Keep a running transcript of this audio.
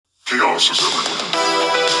Chaos is everywhere.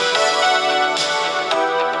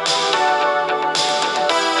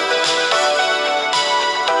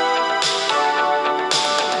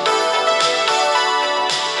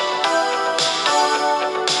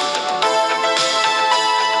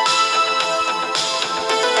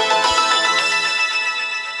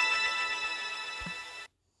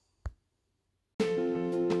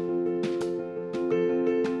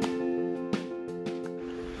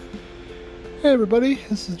 Hey everybody,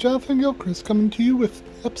 this is Jonathan Gilchrist coming to you with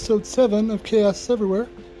episode 7 of Chaos Everywhere.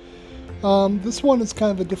 This one is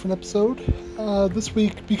kind of a different episode. This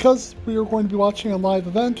week, because we were going to be watching a live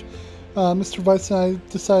event, Mr. Vice and I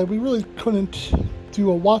decided we really couldn't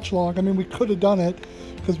do a watch along. I mean, we could have done it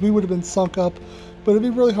because we would have been sunk up, but it'd be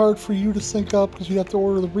really hard for you to sync up because you'd have to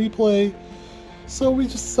order the replay. So we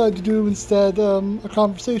just decided to do instead a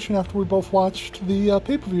conversation after we both watched the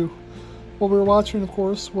pay-per-view. What we were watching, of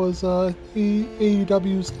course, was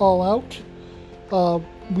AEW's All Out.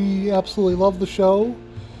 We absolutely love the show.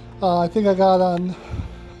 I think I got on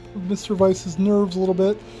Mr. Vice's nerves a little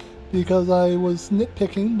bit because I was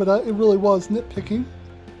nitpicking, but it really was nitpicking.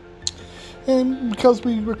 And because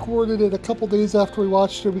we recorded it a couple days after we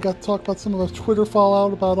watched it, we got to talk about some of the Twitter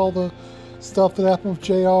fallout about all the stuff that happened with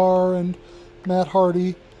JR and Matt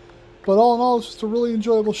Hardy. But all in all, it's just a really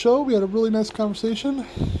enjoyable show. We had a really nice conversation.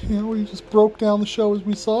 We just broke down the show as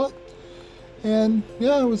we saw it. And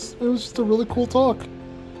yeah, it was just a really cool talk.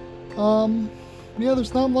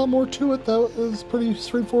 There's not a lot more to it. That was a pretty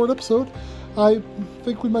straightforward episode. I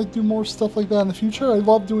think we might do more stuff like that in the future. I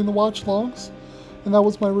love doing the watch-alongs, and that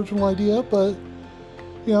was my original idea. But,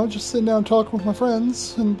 just sitting down and talking with my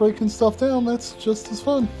friends and breaking stuff down, that's just as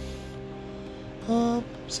fun. So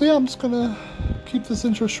yeah, I'm just going to keep this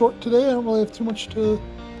intro short today. I don't really have too much to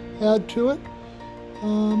add to it.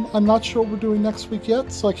 I'm not sure what we're doing next week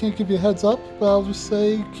yet, so I can't give you a heads up, but I'll just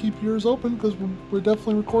say keep your ears open because we're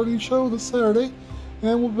definitely recording a show this Saturday,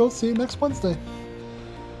 and we'll both see you next Wednesday.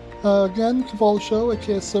 Again, you can follow the show at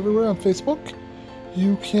KS Everywhere on Facebook.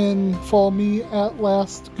 You can follow me at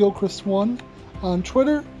LastGilchrist1 on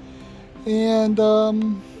Twitter, and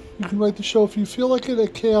you can write the show if you feel like it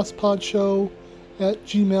at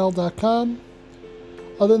chaospodshow@gmail.com.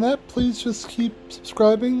 Other than that, please just keep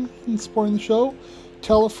subscribing and supporting the show.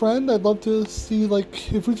 Tell a friend. I'd love to see,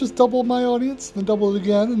 if we just double my audience, then double it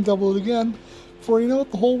again, and double it again. Before you know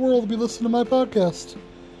it, the whole world will be listening to my podcast.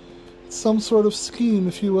 It's some sort of scheme,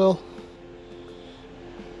 if you will.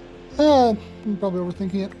 I'm probably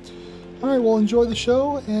overthinking it. Alright, well, enjoy the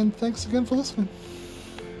show, and thanks again for listening.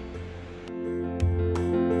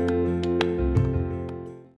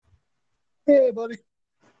 Hey, buddy.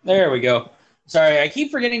 There we go. Sorry, I keep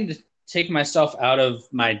forgetting to take myself out of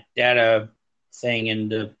my data thing and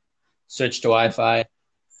to switch to Wi-Fi.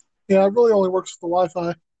 Yeah, it really only works for the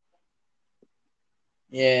Wi-Fi.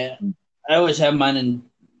 Yeah, I always have mine in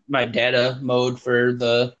my data mode for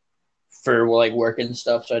work and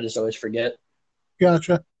stuff, so I just always forget.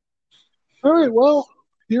 Gotcha. All right, well,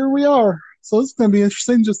 here we are. So it's going to be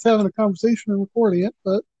interesting just having a conversation and recording it,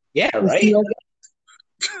 but yeah, right? It's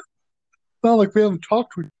not like we haven't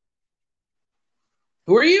talked to each other.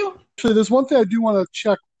 Who are you? Actually, there's one thing I do want to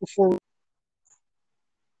check before.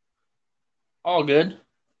 All good.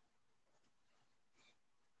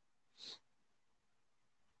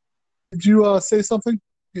 Did you say something?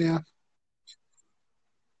 Yeah.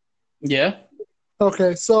 Yeah.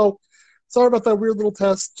 Okay, so sorry about that weird little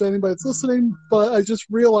test to anybody that's listening, but I just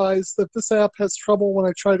realized that this app has trouble when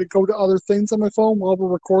I try to go to other things on my phone while we're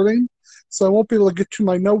recording, so I won't be able to get to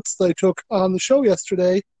my notes that I took on the show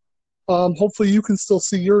yesterday. Hopefully you can still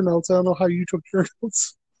see your notes. I don't know how you took your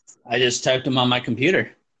notes. I just typed them on my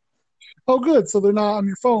computer. Oh, good. So they're not on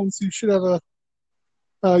your phone, so you should have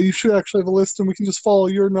you should actually have a list, and we can just follow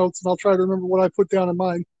your notes, and I'll try to remember what I put down in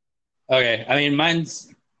mine. Okay. I mean,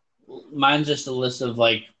 mine's just a list of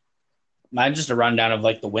mine's just a rundown of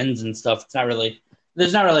the wins and stuff.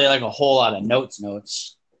 There's not really a whole lot of notes.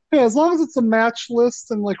 Yeah, as long as it's a match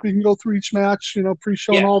list and we can go through each match,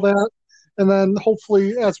 pre-show and all that. And then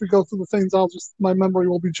hopefully as we go through the things, my memory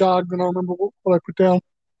will be jogged and I'll remember what I put down.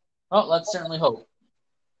 Well, let's certainly hope.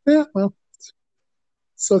 Yeah, well,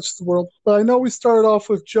 such is the world. But I know we started off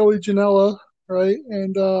with Joey Janela, right?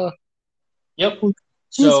 And yep.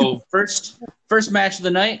 So first match of the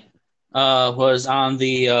night was on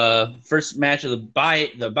the first match of the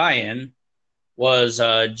buy-in was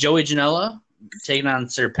Joey Janela taking on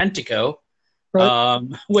Serpentico, right.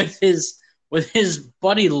 with his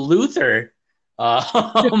buddy Luther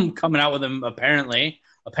coming out with him. Apparently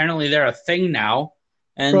they're a thing now,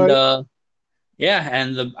 and right.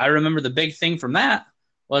 I remember the big thing from that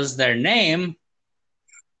was their name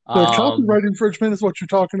The Um, copyright infringement is what you're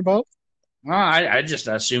talking about. I just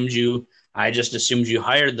assumed you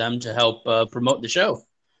hired them to help promote the show.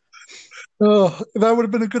 That would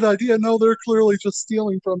have been a good idea. No, they're clearly just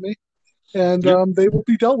stealing from me, and Yep. they will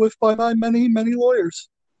be dealt with by my many, many lawyers.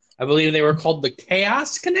 I believe they were called the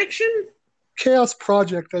Chaos Connection. Chaos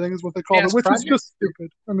Project, I think, is what they called it, Chaos which is Project, just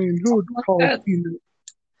stupid. I mean, who would something like call it that. Peanut?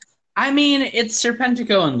 I mean, it's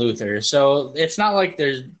Serpentico and Luther, so it's not like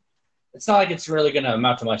it's really going to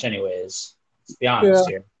amount to much, anyways. Let's be Yeah, honest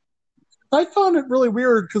here. I found it really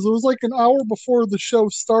weird because it was like an hour before the show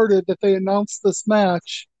started that they announced this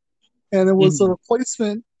match, and it was a Mhm.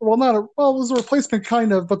 replacement. Well, not a well, it was a replacement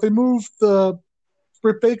kind of, but they moved the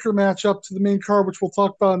Britt Baker match up to the main card, which we'll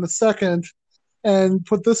talk about in a second, and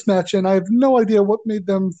put this match in. I have no idea what made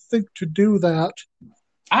them think to do that.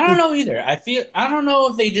 I don't know either. I don't know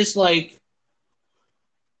if they just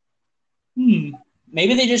hmm,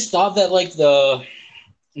 maybe they just thought that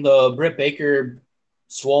the Britt Baker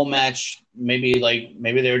Swole match, maybe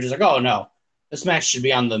they were just like, oh no, this match should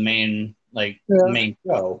be on the Yeah, main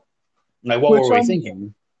show. Like, what which were we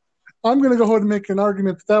thinking? I'm going to go ahead and make an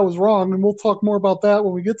argument that that was wrong, and we'll talk more about that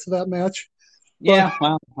when we get to that match. But Yeah,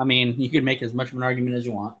 well, I mean, you could make as much of an argument as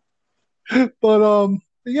you want. yeah,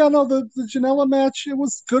 no, the Janela match, it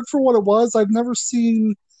was good for what it was. I've never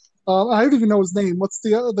seen. I don't even know his name. What's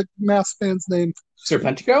the masked man's name?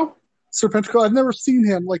 Serpentico? Serpentico. I've never seen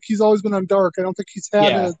him. Like he's always been on Dark. I don't think he's had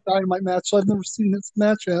Yeah. a Dynamite match, so I've never seen his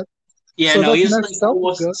match yet. Yeah, So no, that he's match like itself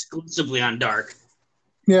was almost good. exclusively on Dark.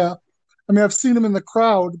 Yeah, I mean I've seen him in the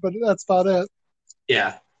crowd, but that's about it.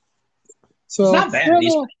 Yeah. He's So not bad. yeah,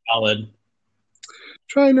 He's no, pretty solid.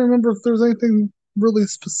 trying to remember if there's anything really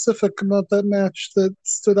specific about that match that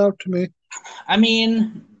stood out to me. I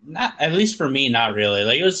mean, not at least for me, not really.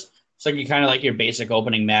 It's like you kind of like your basic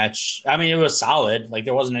opening match. I mean, it was solid. Like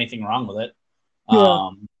there wasn't anything wrong with it. Yeah,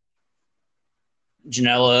 Um,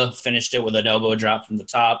 Janela finished it with an elbow drop from the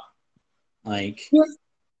top. Like yeah.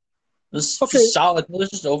 it was Okay, just solid. It was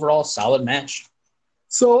just overall solid match.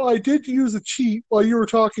 so I did use a cheat while you were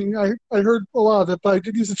talking. I heard a lot of it, but I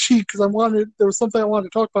did use a cheat because there was something I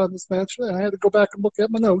wanted to talk about in this match, and I had to go back and look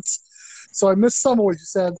at my notes. So I missed some of what you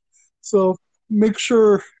said. So make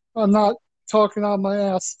sure I'm not talking on my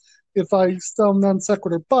ass if I still non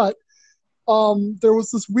sequitur. But there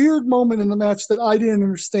was this weird moment in the match that I didn't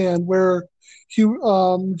understand where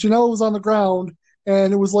Janela was on the ground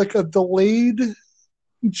and it was like a delayed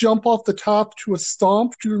jump off the top to a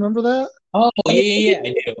stomp. Do you remember that? Oh yeah,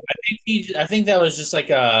 I do. I think that was just like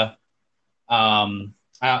um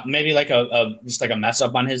maybe like a just like a mess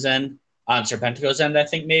up on his end, on Serpentico's end. I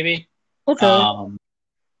think maybe. Okay. Um,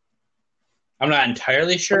 I'm not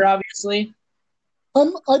entirely sure, obviously.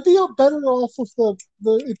 I'd be better off with the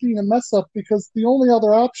it being a mess up because the only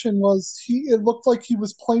other option was it looked like he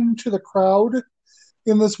was playing to the crowd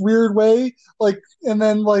in this weird way, like and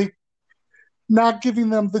then like not giving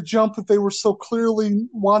them the jump that they were so clearly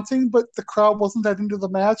wanting, but the crowd wasn't that into the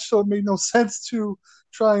match, so it made no sense to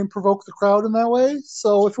try and provoke the crowd in that way.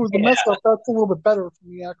 So if it was a Yeah, mess up, that's a little bit better for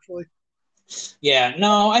me actually. yeah.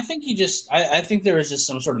 No, I think I think there was just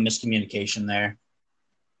some sort of miscommunication there,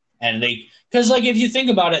 and because like if you think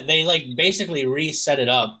about it, they like basically reset it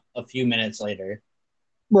up a few minutes later.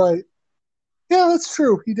 Right. Yeah, that's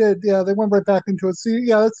true. He did. Yeah, they went right back into it. See,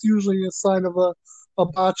 yeah, that's usually a sign of a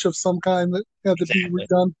botch of some kind that had to be Exactly.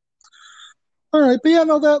 redone. All right, but yeah,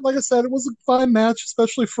 no, that like I said, it was a fine match,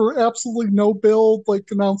 especially for absolutely no build, like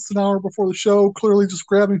announced an hour before the show, clearly just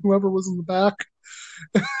grabbing whoever was in the back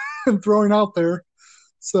and throwing out there.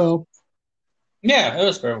 So Yeah, it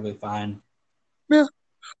was perfectly fine. yeah,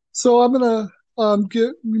 so I'm gonna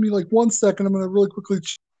give me like 1 second. I'm gonna really quickly.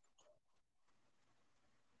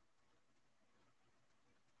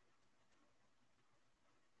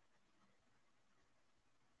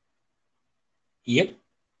 Yep.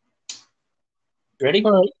 Ready?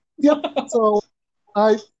 All right. Yep. So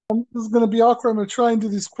I this is going to be awkward. I'm going to try and do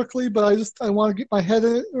these quickly, but I want to get my head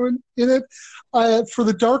in it. For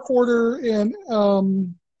the Dark Order and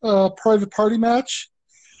Private Party match,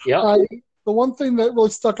 Yep. the one thing that really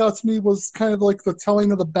stuck out to me was kind of like the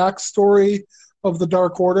telling of the backstory of the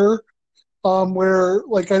Dark Order, where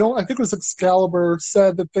like I think it was Excalibur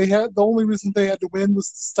said that the only reason they had to win was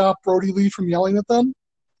to stop Brody Lee from yelling at them.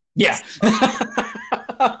 Yeah.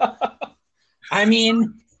 I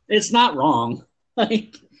mean, it's not wrong.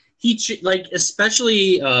 Like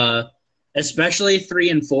especially 3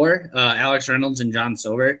 and 4, Alex Reynolds and John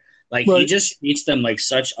Silver. Like he Right. just treats them like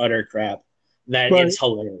such utter crap that Right. it's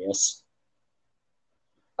hilarious.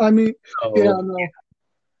 I mean, yeah, So no.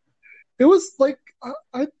 It was like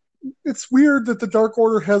I it's weird that the Dark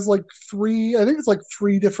Order has like three. I think it's like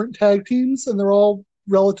three different tag teams, and they're all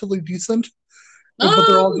relatively decent, but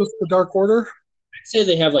they're all Um, just the Dark Order. I'd say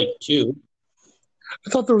they have like two. I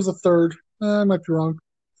thought there was a third. I might be wrong.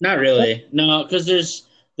 Not really. No, because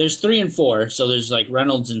there's three and four. So there's like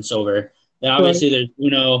Reynolds and Silver. Then Right. obviously there's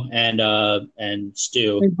Uno and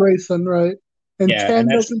Stu. And Grayson, right? And Yeah, Ten and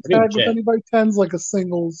that's doesn't pretty tag much with it. anybody. Ten's like a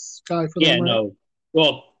singles guy for Yeah, them, right? no.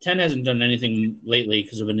 Well, 10 hasn't done anything lately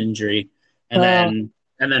because of an injury, and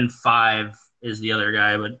Uh, then five is the other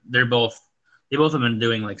guy. But they both have been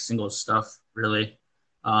doing like single stuff really.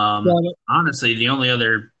 got it. Honestly, the only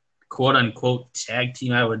other quote unquote tag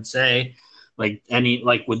team I would say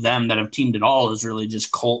like with them that have teamed at all is really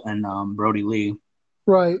just Colt and Brody Lee.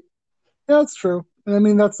 Right. Yeah, that's true. And I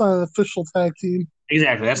mean, that's not an official tag team.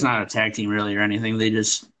 Exactly, that's not a tag team really or anything.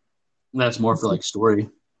 That's more for like story.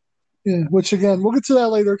 Yeah, which again, we'll get to that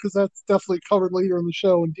later because that's definitely covered later in the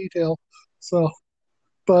show in detail. So,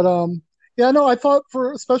 but yeah, no, I thought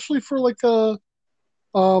for especially for like a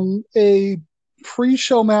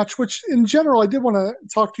pre-show match, which in general I did want to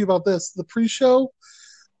talk to you about this, the pre-show.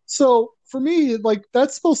 So for me, like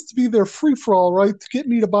that's supposed to be their free for all, right? To get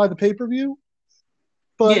me to buy the pay-per-view.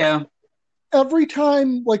 But Yeah, every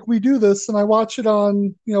time like we do this and I watch it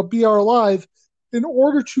on, BR Live, in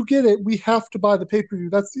order to get it, we have to buy the pay-per-view.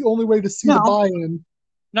 That's the only way to see the no, buy-in.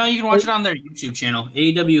 no, you can watch Right? it on their YouTube channel.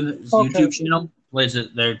 AEW's Okay. YouTube channel plays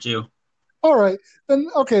it there too. All right. Then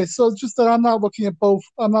okay, so it's just that I'm not looking at both.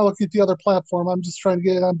 I'm not looking at the other platform. I'm just trying to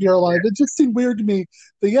get it on BR Live. It just seemed weird to me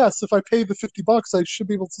that yes, if I pay the $50, I should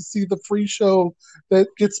be able to see the free show that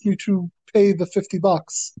gets me to pay the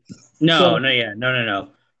 $50. No, So no, yeah, no, no, no.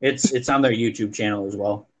 It's on their YouTube channel as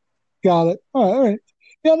well. got it. All right.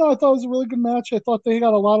 Yeah, no, I thought it was a really good match. I thought they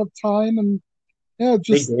got a lot of time and yeah,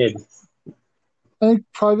 They just did. I think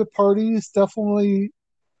Private Party is definitely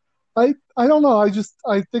I don't know.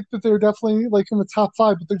 I think that they're definitely like in the top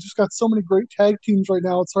five, but they've just got so many great tag teams right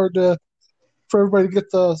now. It's hard to for everybody to get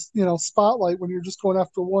the spotlight when you're just going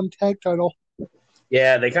after one tag title.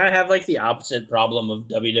 Yeah, they kind of have like the opposite problem of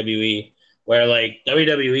WWE, where like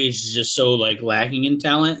WWE is just so like lacking in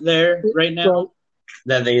talent there right Right. now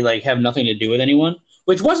that they like have nothing to do with anyone,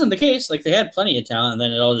 which wasn't the case. Like they had plenty of talent, and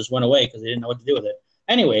then it all just went away because they didn't know what to do with it.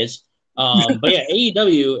 Anyways, but yeah,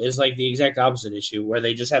 AEW is like the exact opposite issue, where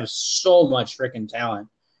they just have so much freaking talent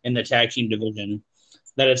in the tag team division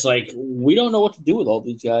that it's like we don't know what to do with all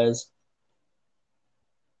these guys.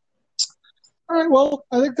 All right. Well,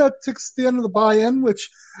 I think that ticks the end of the buy-in. Which,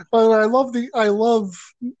 by the way, I love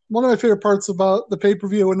one of my favorite parts about the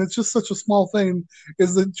pay-per-view, and it's just such a small thing,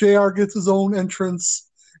 is that JR gets his own entrance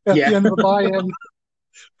at the Yeah, end of the buy-in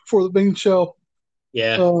for the main show.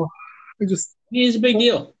 yeah, Uh, I just he's a big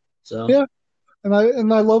deal. So. yeah, and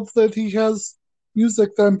I love that he has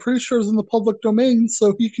music that I'm pretty sure is in the public domain,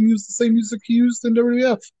 so he can use the same music he used in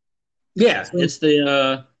WWF. Yeah, So, it's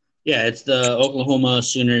the Oklahoma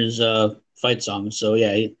Sooners fight song. So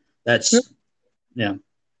yeah, yep. that's yeah.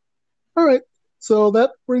 All right. So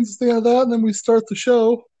that brings us to the end of that, and then we start the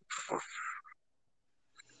show.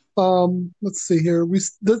 Let's see here.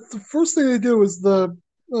 The first thing they do is the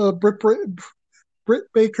Britt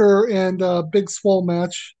Baker and Big Swole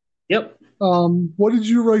match. Yep. What did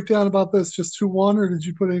you write down about this? Just who won, or did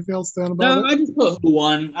you put anything else down about No, it? I just put who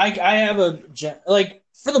won. I have like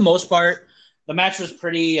for the most part, the match was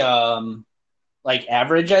pretty like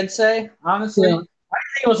average. I'd say honestly, I Yeah. didn't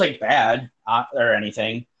think it was like bad or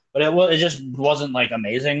anything, but it just wasn't like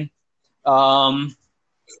amazing. Um,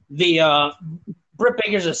 the Britt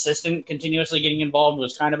Baker's assistant continuously getting involved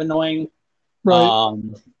was kind of annoying. Right.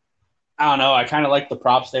 Um, I don't know. I kind of like the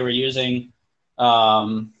props they were using.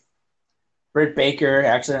 Um, Britt Baker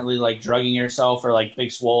accidentally like drugging herself or like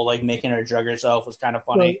Big Swole like making her drug herself was kind of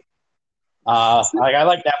Right. funny. Like I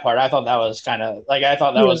like that part. I thought that was kind of like I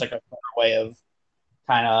thought that Yeah. was like a clever way of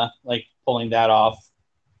kind of like pulling that off.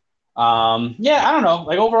 Yeah, I don't know.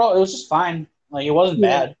 Like overall, it was just fine. Like it wasn't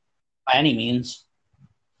Yeah. bad by any means.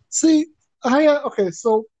 See, okay.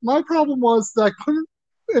 So my problem was that I couldn't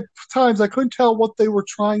at times I couldn't tell what they were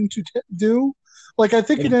trying to do. Like I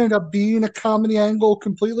think Yeah, it ended up being a comedy angle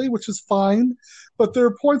completely, which is fine. But there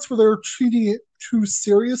are points where they're treating it too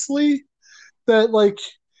seriously. That like,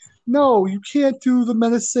 no, you can't do the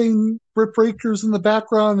menacing Britt Breakers in the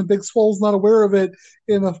background and Big Swole's not aware of it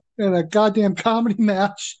in a goddamn comedy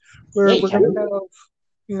match yeah, where you we're gonna can. have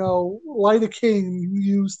lidocaine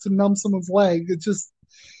used to numb someone's leg.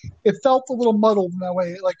 It felt a little muddled in that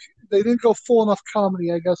way. Like they didn't go full enough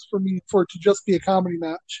comedy, I guess, for me for it to just be a comedy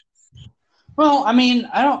match. Well, I mean,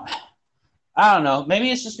 I don't know.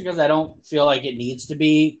 Maybe it's just because I don't feel like it needs to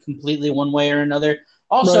be completely one way or another.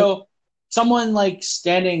 Also, someone like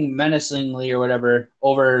standing menacingly or whatever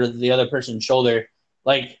over the other person's shoulder,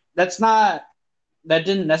 like that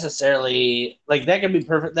didn't necessarily like that can be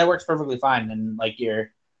perfect. That works perfectly fine in like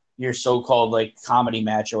your so-called like comedy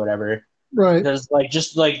match or whatever. Right. Because like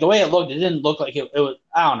just like the way it looked, it didn't look like it was.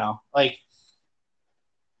 I don't know. Like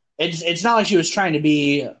it's not like she was trying to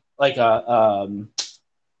be like a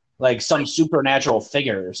like some supernatural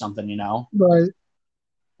figure or something. You know. Right.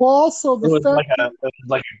 Well, also It the was fact like a, it was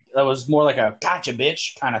like that was more like a gotcha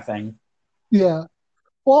bitch kind of thing. yeah.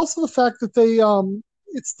 Well, also the fact that they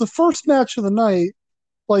it's the first match of the night,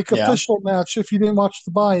 like Yeah. official match if you didn't watch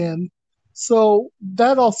the buy-in. So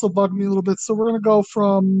that also bugged me a little bit. So we're gonna go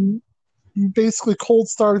from basically cold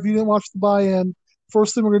start if you didn't watch the buy-in.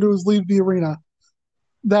 First thing we're gonna do is leave the arena.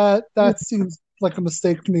 That seems like a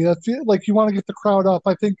mistake to me. I feel like you want to get the crowd up.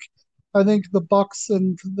 I think the Bucks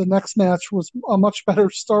and the next match was a much better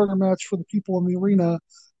starter match for the people in the arena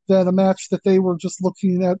than a match that they were just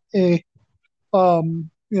looking at at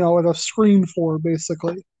a screen for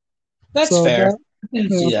basically. That's So fair. that I can you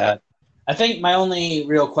know, see that. I think my only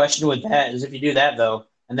real question with that is if you do that though,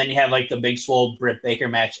 and then you have like the big swole Britt Baker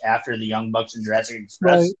match after the Young Bucks and Jurassic right,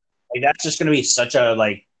 Express, like that's just going to be such a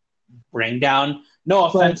like bring down. right, No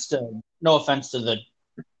offense to the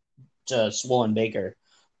to Swollen Baker,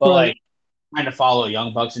 but right, like trying to follow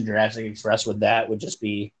Young Bucks and Jurassic Express with that would just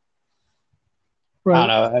be I right. don't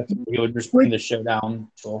know. I think it would just bring Which the show down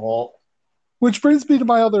to a halt. which brings me to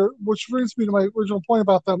my original point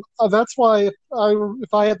about them. That's why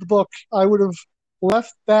if I had the book, I would have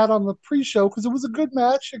left that on the pre-show because it was a good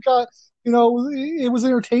match. It got it was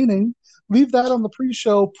entertaining. Leave that on the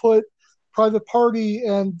pre-show. Put Private Party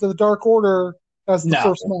and the Dark Order as the No,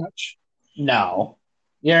 first match. no,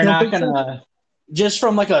 you're You don't not think so? gonna. Just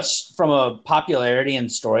from like from a popularity and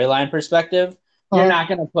storyline perspective, you're Uh, not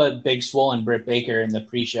gonna put Big Swole and Britt Baker in the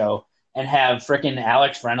pre-show and have freaking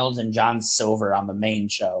Alex Reynolds and John Silver on the main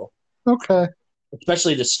show, okay.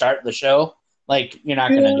 especially to start the show. Like you're not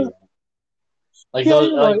gonna Yeah, do that. Like yeah, those.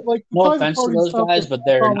 you're Like right. Like the no Private offense to Party's those not the guys, but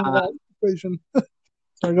they're problem of not. that equation.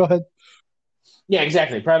 Sorry, go ahead. Yeah,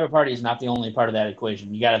 exactly. Private Party is not the only part of that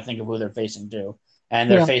equation. You got to think of who they're facing too,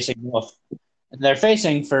 and they're Yeah, facing both. They're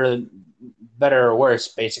facing for better or worse,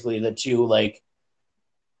 basically the two like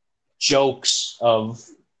jokes of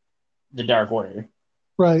the Dark Order.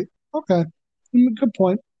 right. Okay. Good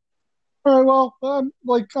point. All right. Well,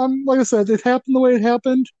 like I said, it happened the way it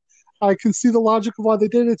happened. I can see the logic of why they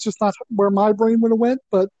did it. It's just not where my brain would have went.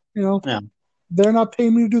 But Yeah, they're not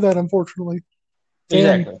paying me to do that, unfortunately.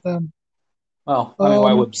 Damn exactly. them. Well, I mean,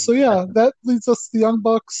 why would So yeah, that leads us to the Young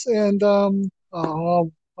Bucks and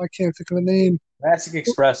oh, I can't think of the name. Jurassic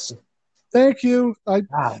Express? Thank you. I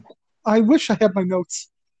God, I wish I had my notes.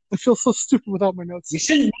 I feel so stupid without my you notes.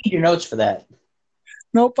 shouldn't need your notes for that.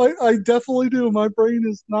 Nope, I definitely do. My brain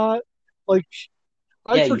is not like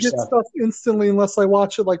I Yeah, you forget suck. stuff instantly unless I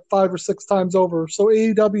watch it like 5 or 6 times over. So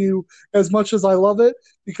AEW, as much as I love it,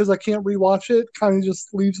 because I can't rewatch it, kind of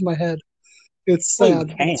just leaves my head. It's Well, you sad,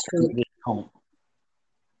 but can. it's true. You just don't.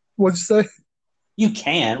 What'd you say? You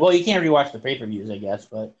can. Well, you can't rewatch the pay-per-views, I guess,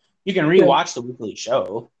 but you can Yeah, rewatch the weekly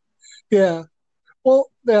show. yeah.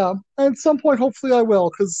 Well, yeah. At some point, hopefully, I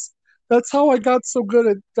will, because that's how I got so good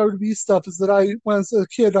at WWE stuff. Is that when I was a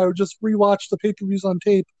kid, I would just rewatch the pay-per-views on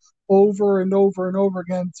tape over and over and over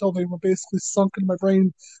again until they were basically sunk in my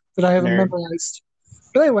brain that I haven't Nerd. memorized.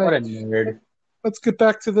 But anyway, What a nerd. let's get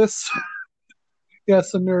back to this.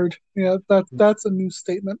 Yes, a nerd. Yeah, that's a new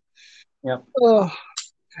statement. Yep. Uh,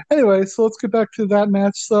 anyway, so let's get back to that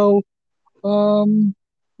match. So, um,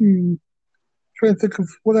 hmm, trying to think of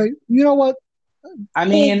what You know what? I Hold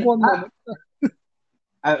mean, one moment.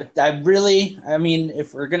 I mean,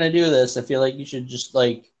 if we're gonna do this, I feel like you should just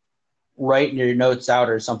like write your notes out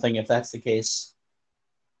or something if that's the case.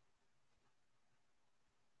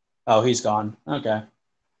 Oh, he's gone. Okay.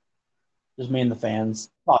 Just me and the fans.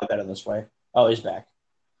 Probably better this way. Oh, he's back.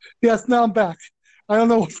 Yes, now I'm back. I don't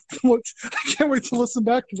know what. I can't wait to listen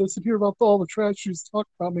back to this and hear about all the trash you talked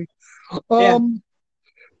about me. Yeah.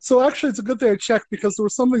 So actually, it's a good thing I checked because there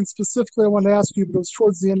was something specifically I wanted to ask you, but it was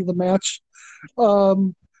towards the end of the match.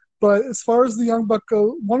 Um, but as far as the Young Buck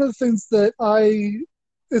go, one of the things that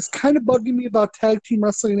is kind of bugging me about tag team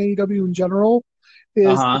wrestling in AEW in general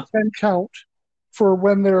is the Uh-huh. 10 count for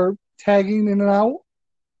when they're tagging in and out.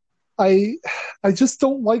 I I just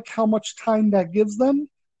don't like how much time that gives them.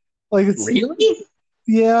 Like Really?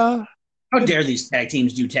 yeah. How dare these tag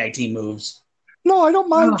teams do tag team moves? No, I don't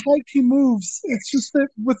mind Oh. tag team moves. It's just that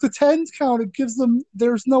with the 10 count, it gives them,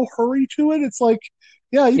 there's no hurry to it. It's like,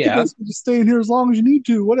 yeah, you can Yeah. basically just stay in here as long as you need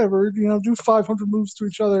to, whatever, do 500 moves to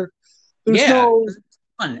each other. There's Yeah. no,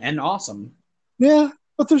 fun and awesome. Yeah,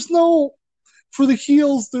 but there's no for the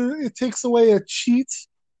heels. It takes away a cheat,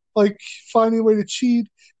 like finding a way to cheat,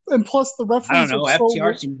 and plus the I don't referees are know.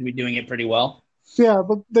 FTR so seems to be doing it pretty well. yeah,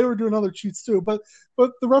 but they were doing other cheats too. But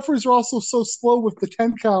the referees are also so slow with the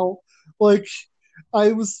 10 count. Like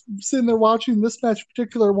I was sitting there watching this match in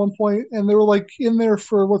particular at one point, and they were like in there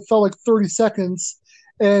for what felt like 30 seconds,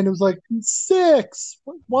 and it was like six.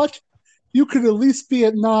 What? You could at least be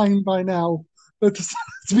at 9 by now, but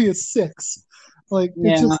to be a 6, like it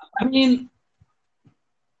Yeah, just I mean,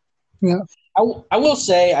 yeah, I will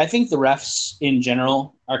say I think the refs in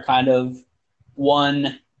general are kind of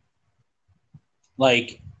one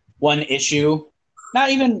like one issue. Not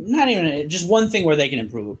even just one thing where they can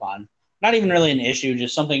improve upon. Not even really an issue,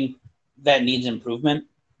 just something that needs improvement.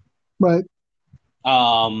 right,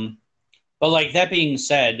 Um, but like that being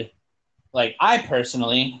said, like I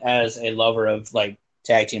personally, as a lover of like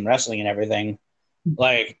tag team wrestling and everything,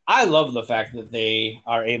 like I love the fact that they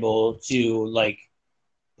are able to like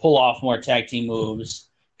pull off more tag team moves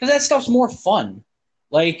because that stuff's more fun.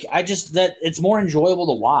 Like I just that it's more enjoyable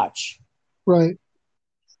to watch. right.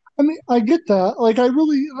 I mean, I get that. Like, I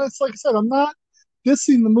really, it's like I said, I'm not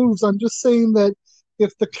dissing the moves. I'm just saying that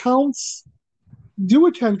if the counts do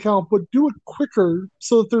a 10 count, but do it quicker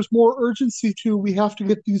so that there's more urgency to we have to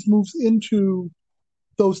get these moves into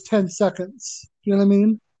those 10 seconds. You know what I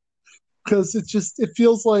mean? Because it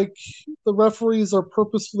feels like the referees are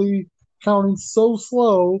purposely counting so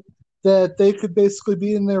slow that they could basically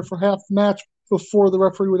be in there for half the match before the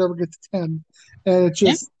referee would ever get to 10. And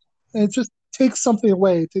Yeah, it just takes something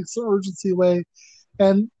away. It takes the urgency away.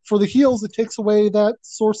 And for the heels, it takes away that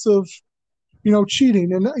source of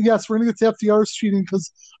cheating. And yes, we're going to get to FDR's cheating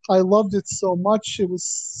because I loved it so much. It was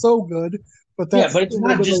so good. But yeah, that's but a it's little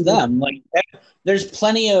not bit just later. them. Like there's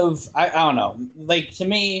plenty of I don't know. Like to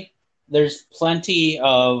me, there's plenty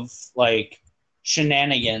of like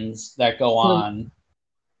shenanigans that go Right. on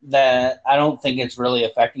that I don't think it's really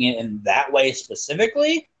affecting it in that way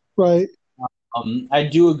specifically. Right. I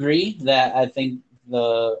do agree that I think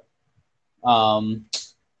the um,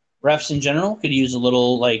 refs in general could use a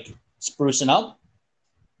little like sprucing up,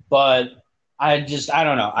 but I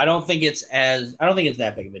don't know. I don't think it's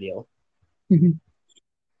that big of a deal. Mhm.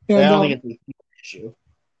 Like, I And don't think it's a huge issue.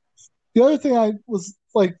 the other thing I was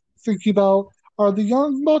like thinking about are the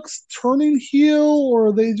Young Bucks turning heel or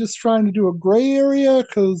are they just trying to do a gray area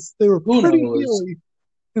because they were Who pretty knows? heely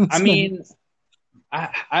in I this match. mean,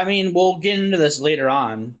 I mean, we'll get into this later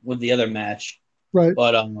on with the other match, Right.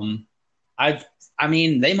 but I I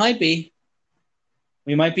mean, they might be.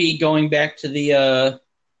 We might be going back to the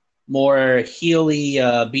more heely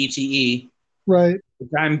BTE, Right. which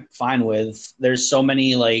I'm fine with. There's so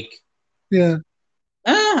many like Yeah.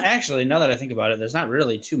 actually, now that I think about it, there's not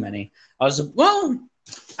really too many. I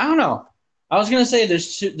don't know. I was gonna say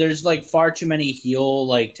there's like far too many heel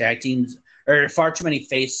like tag teams or far too many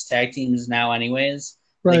face tag teams now. Anyways,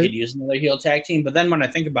 they Right. could use another heel tag team. But then when I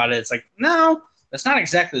think about it, it's like no, that's not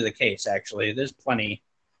exactly the case. Actually, there's plenty.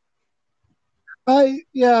 I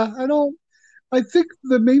don't I think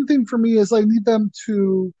the main thing for me is I need them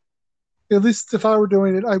to, at least if I were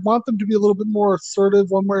doing it, I want them to be a little bit more assertive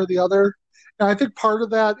one way or the other. And I think part of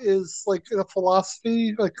that is like a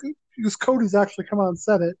philosophy, like because Cody's actually come out and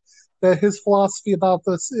said it, that his philosophy about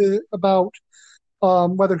this, about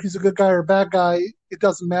whether he's a good guy or a bad guy, it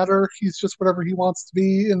doesn't matter. He's just whatever he wants to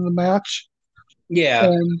be in the match. Yeah,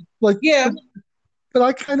 And like, yeah, but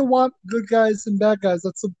I kind of want good guys and bad guys.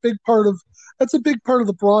 That's a big part of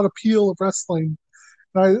the broad appeal of wrestling.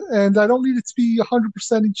 And I don't need it to be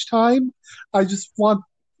 100% each time. I just want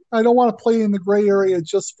I don't want to play in the gray area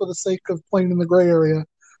just for the sake of playing in the gray area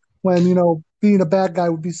when being a bad guy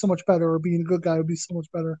would be so much better or being a good guy would be so much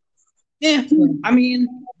better. yeah. So, I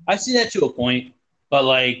mean, I see that to a point, but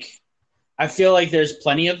like I feel like there's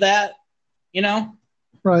plenty of that, you know.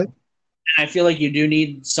 right, I feel like you do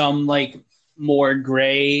need some like more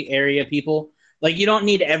gray area people. Like you don't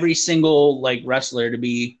need every single like wrestler to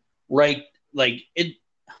be right. Like it,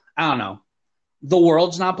 I don't know. The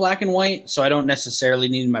world's not black and white, so I don't necessarily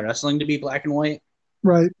need my wrestling to be black and white.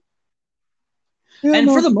 right. Yeah, And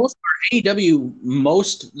for no, the most part, AEW,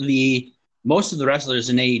 most of the wrestlers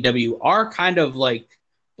in AEW are kind of like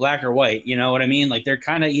black or white. You know what I mean? Like they're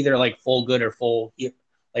kind of either like full good or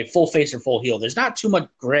like full face or full heel. There's not too much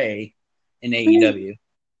gray in I mean, AEW.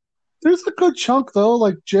 there's a good chunk though,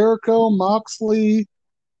 like Jericho, Moxley.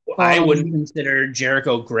 I wouldn't Um, consider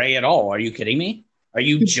Jericho gray at all. Are you kidding me? Are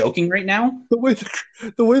you joking right now? the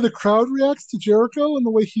way the crowd reacts to Jericho and the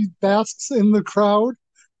way he basks in the crowd.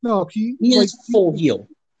 No, he He like is full heel.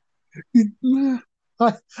 he,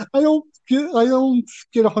 I I don't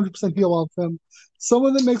get 100% heel off him.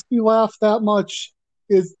 Someone that makes me laugh that much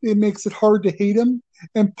is it makes it hard to hate him,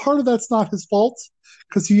 and part of that's not his fault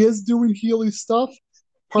because he is doing heely stuff.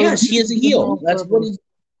 Yes, he is a heel. That's what he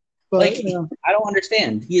like. Yeah. I don't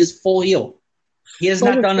understand. He is full heel. He has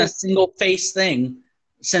not done a single face thing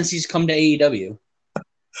since he's come to AEW.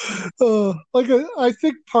 I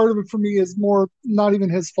think part of it for me is more not even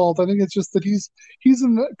his fault. I think it's just that he's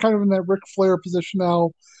in kind of in that Ric Flair position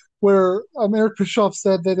now, where Eric Bischoff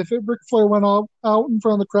said that if Ric Flair went out in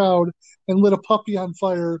front of the crowd and lit a puppy on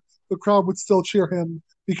fire, the crowd would still cheer him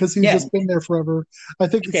because he's just been there forever. I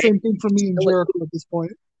think the same thing for me and Jericho at this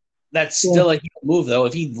point. That's still a heel move, though.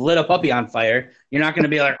 If he lit a puppy on fire, you're not going to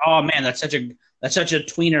be like, "Oh man, that's such a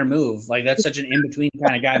tweener move. Like that's such an in between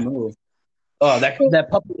kind of guy move." Oh, that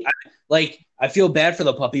puppy! I feel bad for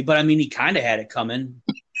the puppy, but I mean, he kind of had it coming.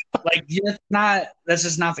 Like, that's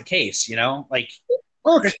just not the case, you know. Like,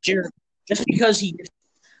 just because he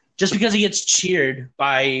gets cheered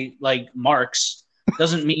by like marks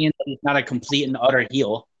doesn't mean that he's not a complete and utter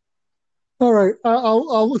heel. All right,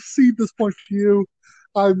 I'll cede this point for you.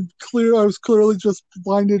 I was clearly just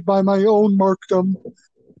blinded by my own markdom.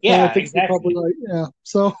 Yeah, I think exactly. You're probably right. Yeah.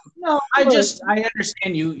 So no, I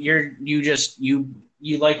understand you.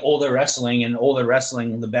 You like older wrestling, and older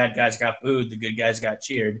wrestling, the bad guys got booed, the good guys got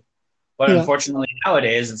cheered. But unfortunately,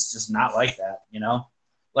 nowadays it's just not like that. You know,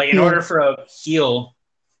 like in order for a heel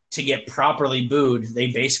to get properly booed, they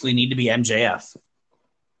basically need to be MJF,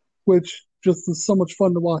 which just is so much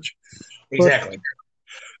fun to watch. Exactly.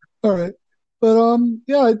 All right, but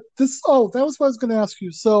that was what I was going to ask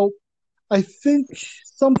you. So I think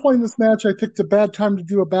some point in this match I picked a bad time to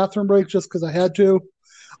do a bathroom break just because I had to.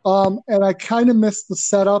 And I kind of missed the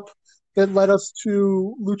setup that led us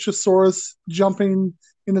to Luchasaurus jumping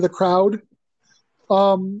into the crowd.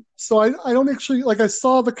 So I don't actually, I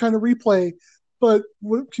saw the kind of replay, but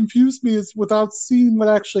what confused me is without seeing what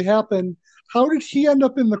actually happened, how did he end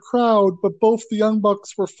up in the crowd, but both the Young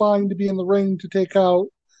Bucks were fine to be in the ring to take out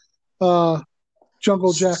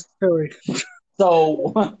Jungle Jack Perry?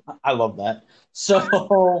 So I love that.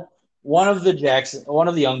 So one of the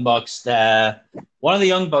Young Bucks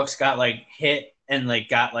got hit and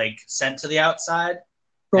got sent to the outside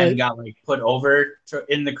and got put over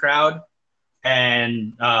in the crowd,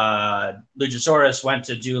 and Luchasaurus went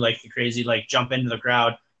to do the crazy jump into the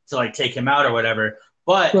crowd to take him out or whatever.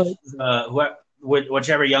 But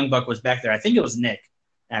whichever Young Buck was back there, I think it was Nick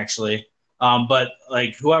actually. But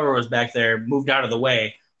whoever was back there moved out of the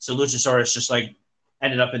way. So Luchasaurus just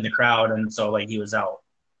ended up in the crowd, and so he was out.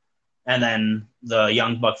 And then the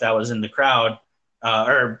Young Buck that was in the crowd,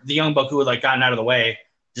 or the Young Buck who had gotten out of the way,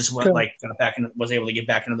 just went got back and was able to get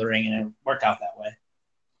back into the ring, and it worked out that way.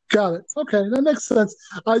 Got it. Okay, that makes sense.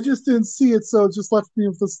 I just didn't see it, so it just left me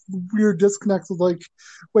with this weird disconnect of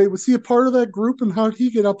wait, was he a part of that group, and how did he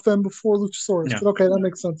get up then before Luchasaurus? Yeah. But okay, that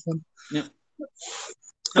makes sense then. Yeah.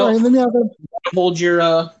 And then gotta hold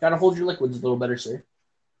your liquids a little better, sir.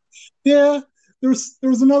 Yeah, there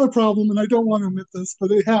was another problem, and I don't want to admit this,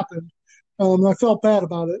 but it happened. I felt bad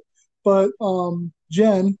about it. But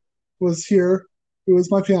Jen was here, who was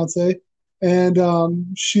my fiance, and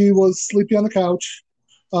she was sleeping on the couch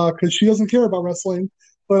because she doesn't care about wrestling.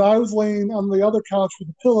 But I was laying on the other couch with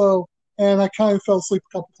a pillow, and I kind of fell asleep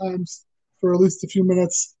a couple times for at least a few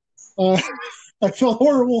minutes. I felt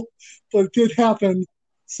horrible, but it did happen.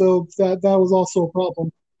 So that was also a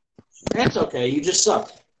problem. That's okay. You just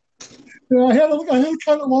suck. Yeah, I had a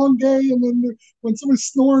kind of long day, and then when somebody's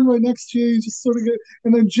snoring right next to you, you just sort of get.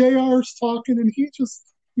 And then JR's talking, and he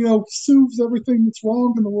just soothes everything that's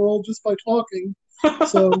wrong in the world just by talking.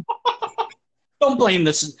 So don't blame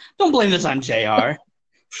this on JR.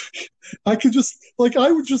 I could just I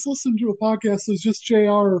would just listen to a podcast that's just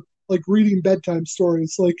JR reading bedtime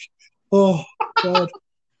stories. Oh God.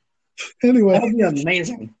 Anyway, that would be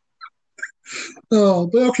amazing. But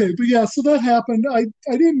yeah, so that happened. I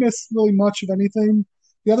didn't miss really much of anything.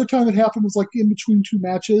 The other time it happened was in between two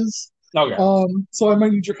matches. Okay. So I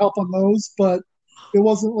might need your help on those, but it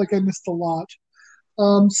wasn't I missed a lot.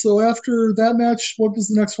 So after that match, what was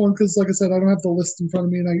the next one? Because like I said, I don't have the list in front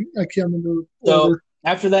of me, and I can't remember. So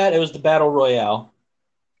after that, it was the Battle Royale.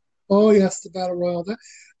 Oh yes, the Battle Royale.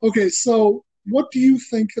 Okay, so what do you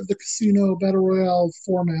think of the Casino Battle Royale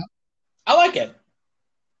format? I like it.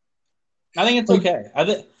 I think it's okay.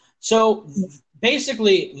 So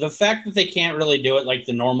basically, the fact that they can't really do it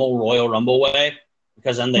the normal Royal Rumble way,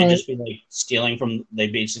 because then they'd just be stealing from.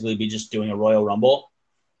 They'd basically be just doing a Royal Rumble.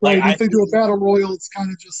 If they do a Battle Royal, it's kind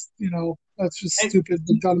of just that's just stupid.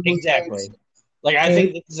 Exactly. I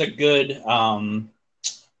think this is a good.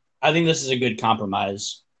 I think this is a good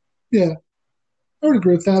compromise. Yeah, I would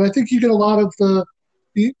agree with that. I think you get a lot of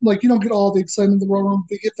you don't get all the excitement in the Royal Rumble.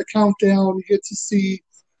 You get the countdown. You get to see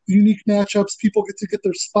unique matchups. People get to get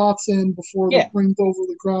their spots in before the Yeah, ring's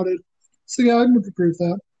overly crowded. So yeah, I would agree with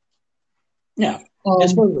that. yeah,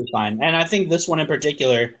 it's Um, perfectly fine. And I think this one in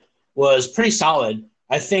particular was pretty solid.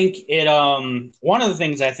 I think it one of the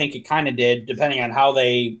things I think it kind of did, depending on how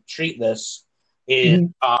they treat this, is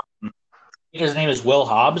mhm. his name is Will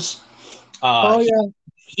Hobbs. Uh, Oh he, yeah,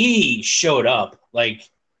 he showed up like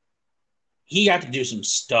he got to do some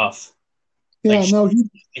stuff, like yeah. No,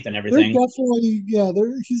 strength and they're everything. definitely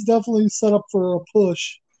he's definitely set up for a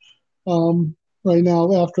push. Right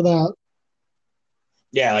now after that,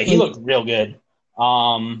 Yeah, like he like looked real good.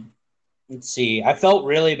 Um, let's see. I felt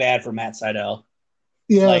really bad for Matt Seidel.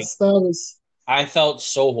 Like yes, that was I felt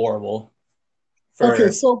so horrible okay.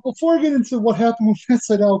 for. So before I get into what happened with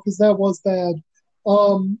Inside Out, because that was bad,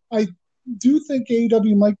 I do think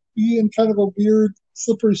AEW might be in kind of a weird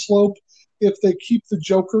slippery slope if they keep the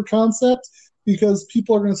Joker concept, because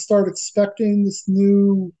people are going to start expecting this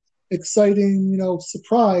new exciting,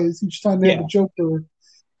 surprise each time they have Yeah, a Joker,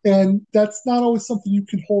 and that's not always something you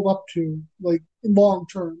can hold up to like long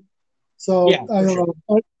term. So yeah, I for don't sure.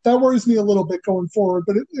 know. That worries me a little bit going forward.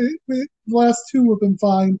 But the last two have been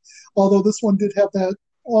fine. Although this one did have that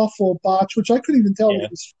awful botch, which I couldn't even tell what Yeah,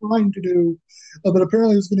 he was trying to do. But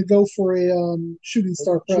apparently he was going to go for a shooting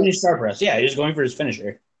star shooting press. star press. Yeah, he was going for his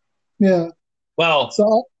finisher. Yeah. Well,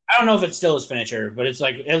 So I don't know if it's still his finisher, but it's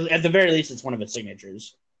like at the very least, it's one of his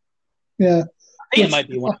signatures. yeah. I think it Which might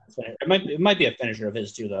be one of his finisher. It might be a finisher of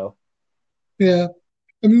his too, though. yeah.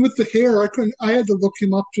 I mean, with the hair, I couldn't. I had to look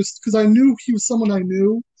him up just because I knew he was someone I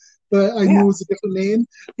knew, but I knew Yeah, it was a different name.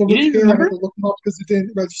 But you with didn't the hair, I had remember? to look him up because it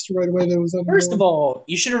didn't register right away that it was Evan First of Bourne. all,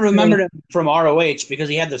 you should have Yeah. remembered him from ROH because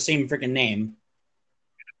he had the same freaking name.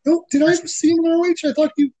 No, did I ever see him in ROH? I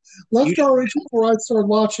thought he You left should, ROH before I started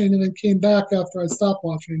watching and then came back after I stopped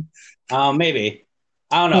watching. maybe.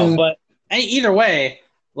 I don't know, Yeah. but either way,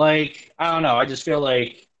 like I don't know. I just feel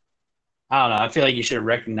like I don't know. I feel like you should have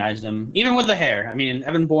recognized him, even with the hair. I mean,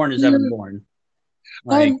 Evan Bourne is Evan Yeah. Bourne.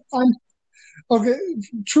 Like, I'm okay.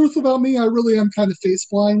 Truth about me, I really am kind of face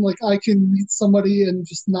blind. Like I can meet somebody and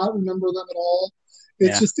just not remember them at all.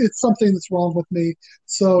 yeah, It's something that's wrong with me.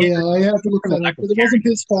 So yeah, yeah, I had to look for the that lack up. of But it wasn't caring.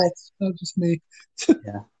 his fault. That was just me.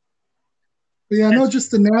 Yeah, But yeah, no, that's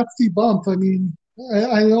just a nasty bump. I mean,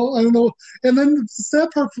 I don't know. And then the sad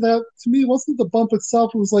part for that to me wasn't the bump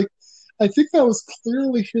itself. It was like, I think that was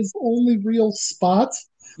clearly his only real spot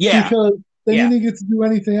yeah, because then he yeah, didn't get to do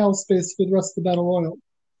anything else basically the rest of the battle royal.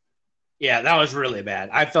 yeah. That was really bad.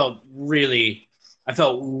 I felt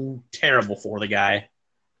terrible for the guy.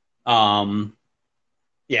 Um,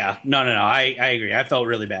 yeah, no. I agree. I felt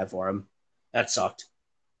really bad for him. That sucked.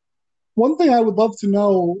 One thing I would love to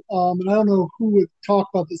know, and I don't know who would talk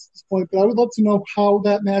about this at this point, but I would love to know how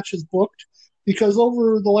that match is booked because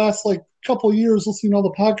over the last like couple of years, listening to all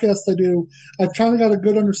the podcasts I do, I've kind of got a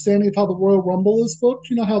good understanding of how the Royal Rumble is booked.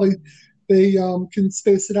 You know how they can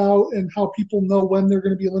space it out and how people know when they're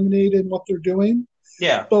going to be eliminated and what they're doing.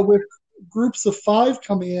 Yeah. But with groups of five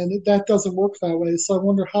coming in, that doesn't work that way. So I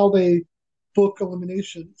wonder how they book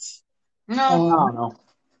eliminations. No, I Um, don't know.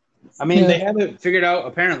 I mean, yeah, they have it figured out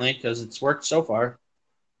apparently because it's worked so far.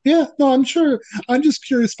 yeah, no, I'm sure. I'm just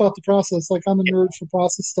curious about the process. Like I'm a nerd for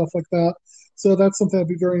process stuff like that. So that's something I'd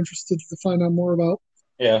be very interested to find out more about.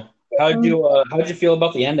 Yeah. Um, How'd you feel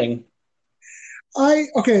about the ending? I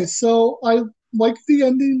okay, so I like the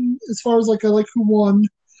ending as far as like I like who won.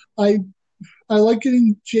 I I like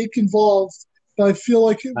getting Jake involved, but I feel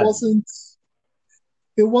like it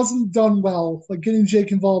wasn't done well. Like getting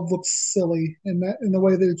Jake involved looks silly in the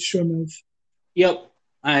way that it shouldn't have. Yep,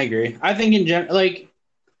 I agree. I think in general, like,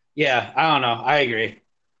 yeah, I don't know. I agree.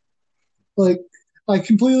 Like I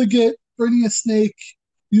completely get bringing a snake,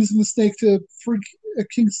 using the snake to freak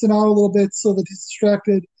Kingston out a little bit so that he's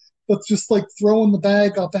distracted, but just like throwing the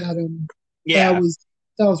bag up at him, that Yeah, was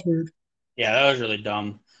that was weird. yeah, that was really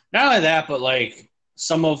dumb. Not only that, but like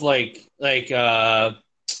some of like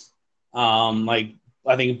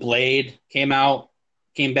I think Blade came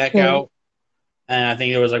back Right. out, and I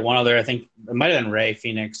think there was like one other. I think it might have been Ray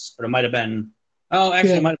Phoenix, but it might have been. Oh,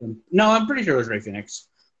 actually, Yeah. it might have been. No, I'm pretty sure it was Ray Phoenix.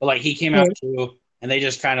 But like he came out Right. too, and they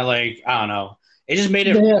just kind of like I don't know. It just made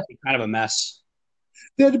it They had, kind of a mess.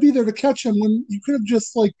 they had to be there to catch him when you could have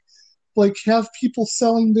just like have people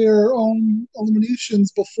selling their own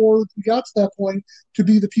eliminations before we got to that point to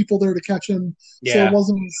be the people there to catch him, so it Yeah,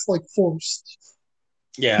 wasn't like forced.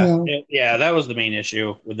 You yeah, know. yeah. That was the main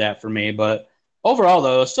issue with that for me. But overall,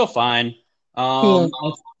 though, it's still fine. Yeah.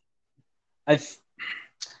 I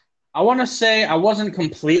I want to say I wasn't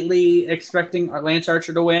completely expecting Lance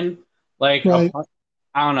Archer to win. Like, Right.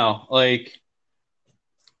 I don't know. Like,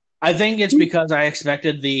 I think it's because I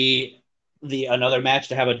expected the another match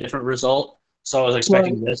to have a different result, so I was Right.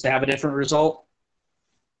 expecting this to have a different result.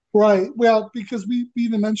 Right. Well, because we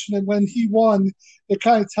even mentioned it when he won, it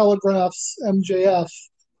kind of telegraphs MJF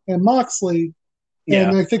and Moxley,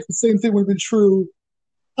 and Yeah, I think the same thing would have been true.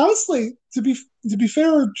 Honestly, to be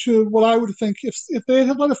fair to what I would think, if they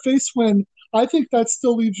had let a face win, I think that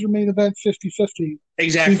still leaves your main event 50-50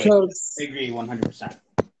 exactly. I because agree 100%.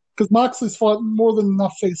 Moxley's fought more than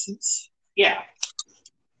enough faces. Yeah.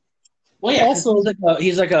 Well, yeah, because Also,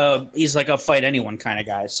 he's like a fight anyone kind of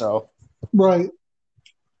guy. So right.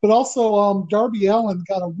 But also, Darby Allin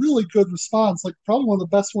got a really good response, like probably one of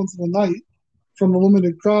the best ones of the night from the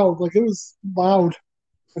limited crowd. Like it was loud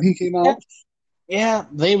when he came yeah, out. yeah,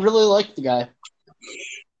 they really like the guy.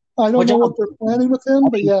 I don't Which know what they're planning with I him,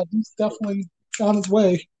 but mean, yeah, he's definitely on his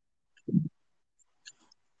way.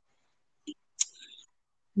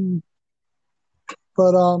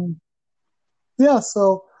 But yeah.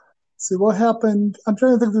 So let's see what happened. I'm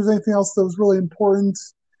trying to think if there's anything else that was really important.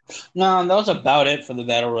 no, that was about it for the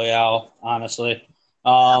battle royale. Honestly,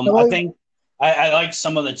 I I like, think I like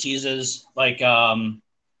some of the teases. Like I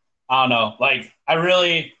don't know. Like I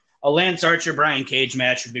really a Lance Archer Brian Cage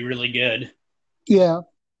match would be really good. yeah,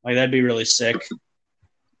 Like that'd be really sick.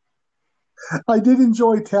 I did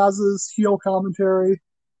enjoy Taz's heel commentary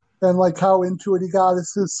and like how into it he got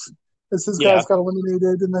as his Yeah. guys got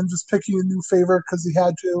eliminated, and then just picking a new favorite because he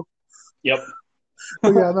had to. Yep. But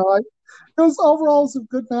yeah, no, it was overall it was a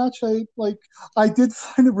good match. I did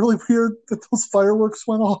find it really weird that those fireworks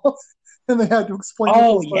went off and they had to explain what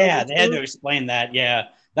Oh those yeah, fireworks they had were. to explain that. Yeah,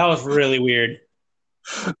 that was really weird.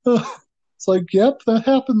 It's like, yep, that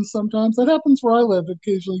happens sometimes. That happens where I live.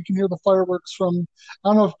 Occasionally, you can hear the fireworks from. I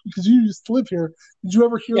don't know if, because you used to live here. Did you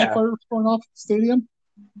ever hear the Yeah. fireworks going off at the stadium?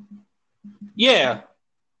 Yeah.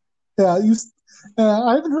 Yeah,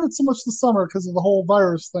 I haven't heard it so much this summer because of the whole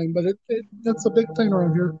virus thing, but it's a big thing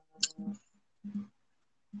around here.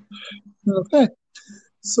 Okay,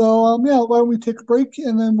 so yeah, why don't we take a break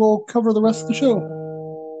and then we'll cover the rest of the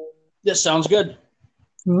show. This sounds good.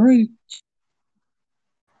 All right.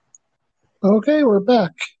 Okay, we're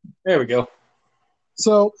back. There we go.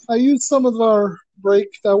 So I used some of our break.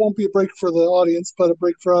 That won't be a break for the audience, but a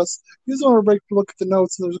break for us. Used our break to look at the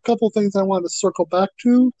notes, and there's a couple of things I wanted to circle back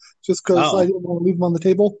to, just because I Oh. didn't want to leave them on the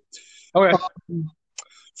table. Okay.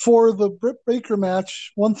 For the Britt Baker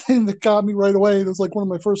match, one thing that got me right away, it was like one of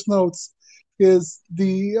my first notes, is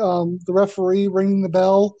the referee ringing the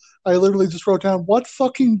bell. I literally just wrote down, "What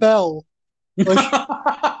fucking bell?" Like,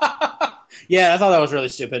 Yeah, I thought that was really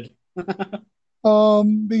stupid. but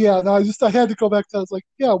yeah, no, I had to go back to. I was like,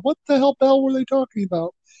 yeah, what the hell bell were they talking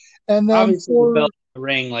about? And then Obviously, the bell for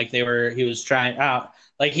ring, like he was trying out,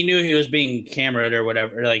 like he knew he was being cameraed or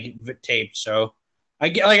whatever, or like taped. So I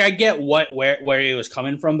get where he was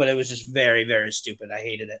coming from, but it was just very, very stupid. I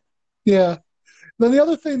hated it. yeah, then the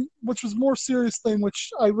other thing, which was more serious thing, which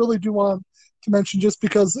I really do want to mention, just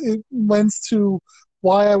because it lends to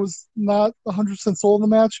why I was not 100% sold in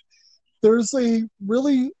the match. There's a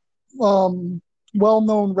really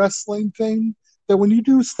well-known wrestling thing that when you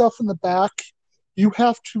do stuff in the back, you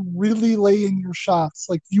have to really lay in your shots.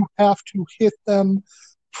 Like you have to hit them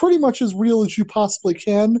pretty much as real as you possibly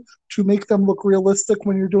can to make them look realistic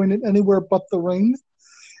when you're doing it anywhere but the ring.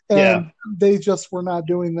 Yeah. And they just were not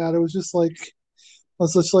doing that. It was just like I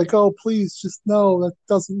was just like, oh, please, just no, that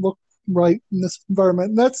doesn't look right in this environment.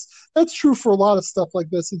 And that's true for a lot of stuff like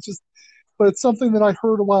this. It's just, but it's something that I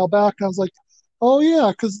heard a while back, and I was like, oh yeah,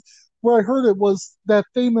 because where I heard it was that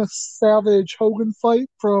famous Savage Hogan fight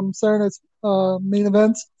from Saturday Night's main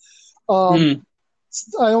event. Um, Mm.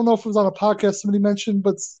 I don't know if it was on a podcast somebody mentioned,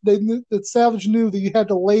 but they knew that Savage knew that you had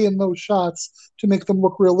to lay in those shots to make them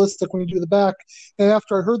look realistic when you do the back. And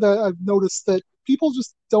after I heard that, I've noticed that people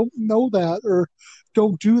just don't know that or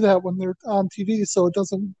don't do that when they're on TV, so it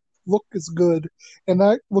doesn't look as good. And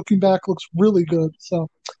that looking back looks really good. So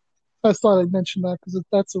I thought I'd mention that because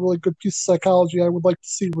that's a really good piece of psychology I would like to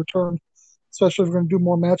see return, especially if we're going to do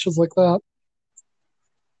more matches like that.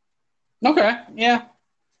 Okay. Yeah,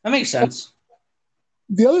 that makes sense.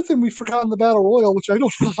 The other thing we forgot in the Battle Royal, which I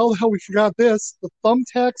don't know how the hell we forgot this, the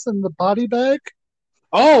thumbtacks and the body bag.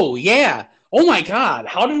 Oh yeah. Oh my God.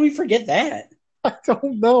 How did we forget that? I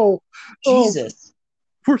don't know. Oh, Jesus.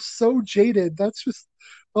 we're so jaded. That's just,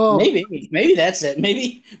 oh, Maybe that's it.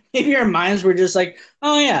 Maybe our minds were just like,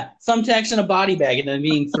 oh yeah, thumbtacks in a body bag and then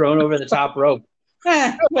being thrown over the top rope.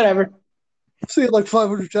 Whatever. see it like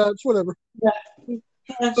 500 times, whatever. Yeah,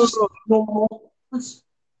 that's just normal.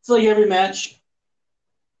 It's like every match.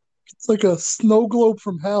 It's like a snow globe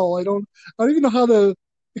from hell. I don't even know how to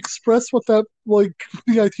express what that like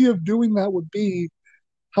the idea of doing that would be.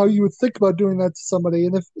 How you would think about doing that to somebody.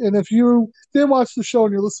 And if you didn't watch the show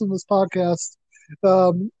and you're listening to this podcast,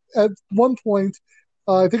 at one point,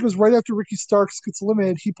 I think it was right after Ricky Starks gets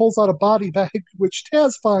eliminated, he pulls out a body bag, which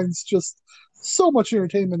Taz finds just so much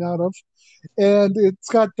entertainment out of. And it's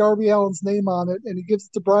got Darby Allin's name on it, and he gives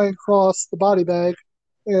it to Brian Cross, the body bag,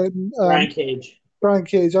 and Brian Cage. Brian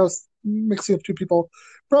Cage. I was mixing up two people.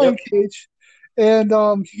 Brian Yep. Cage. And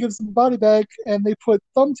he gives them the body bag, and they put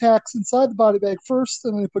thumbtacks inside the body bag first,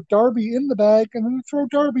 and then they put Darby in the bag, and then they throw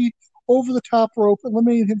Darby over the top rope,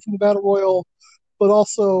 eliminating him from the Battle Royal. But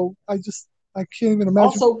also, I can't even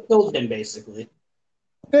imagine. Also killed him, basically.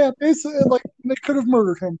 Yeah, basically, like they could have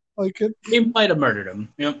murdered him. Like He might have murdered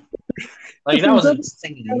him. Yep. Like that was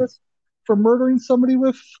insane. For murdering somebody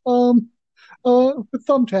with thumbtacks.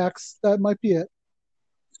 That might be it.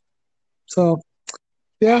 So,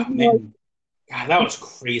 yeah, Oh, man. God, that was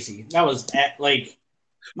crazy. That was like,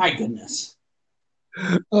 my goodness.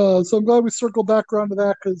 so I'm glad we circled back around to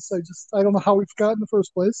that because I don't know how we forgot in the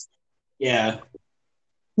first place. Yeah.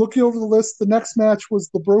 Looking over the list, the next match was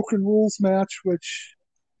the Broken Rules match, which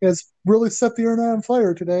has really set the internet on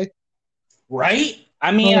fire today. Right?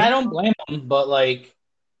 I mean, I don't blame him, but I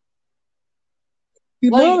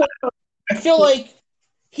feel like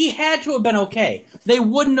he had to have been okay. They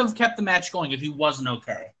wouldn't have kept the match going if he wasn't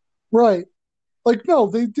okay. Right. Like, no,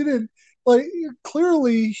 they didn't. Like,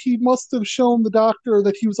 clearly, he must have shown the doctor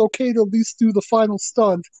that he was okay to at least do the final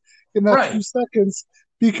stunt in that few seconds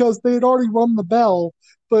because they had already rung the bell.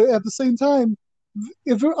 But at the same time,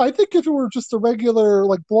 I think if it were just a regular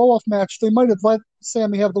like blow off match, they might have let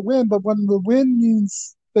Sammy have the win. But when the win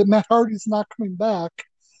means that Matt Hardy's not coming back,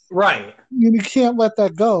 right? You can't let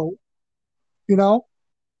that go. You know?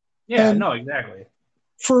 Yeah. And no. Exactly.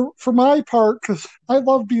 For my part, because I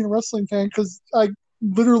love being a wrestling fan, because I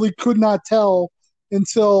literally could not tell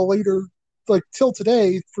until later, like till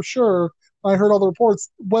today for sure. I heard all the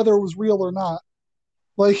reports whether it was real or not.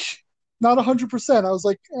 Like, not 100%. I was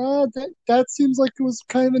like, that seems like it was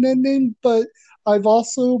kind of an ending, but I've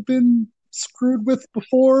also been screwed with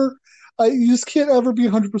before. You just can't ever be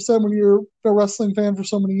 100% when you're a wrestling fan for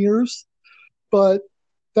so many years. But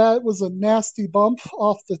that was a nasty bump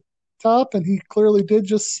off the top, and he clearly did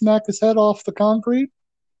just smack his head off the concrete.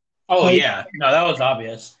 Oh, yeah. No, that was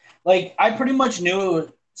obvious. Like, I pretty much knew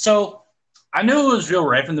it. So I knew it was real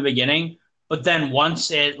right from the beginning, but then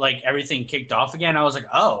once it, like, everything kicked off again, I was like,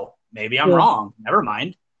 oh, maybe I'm wrong. Never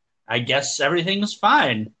mind. I guess everything's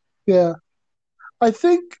fine. Yeah. I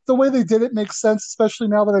think the way they did it makes sense, especially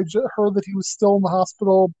now that I heard that he was still in the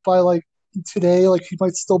hospital by, like, today. Like, he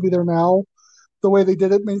might still be there now. The way they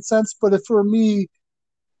did it made sense. But if for me,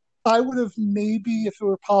 I would have maybe, if it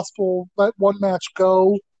were possible, let one match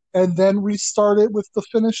go and then restart it with the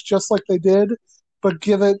finish, just like they did, but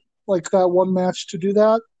give it like that one match to do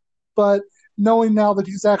that. But knowing now that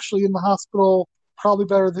he's actually in the hospital, probably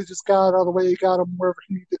better they just got it out of the way, got him wherever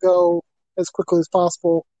he needed to go as quickly as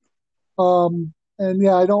possible. And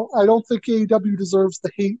yeah, I don't think AEW deserves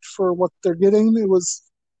the hate for what they're getting. It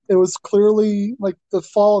was clearly like the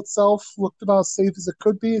fall itself looked about as safe as it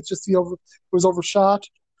could be. It's just it was overshot.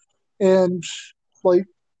 And like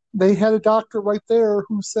they had a doctor right there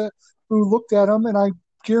who looked at him, and I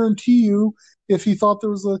guarantee you, if he thought there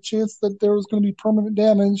was a chance that there was going to be permanent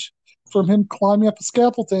damage from him climbing up a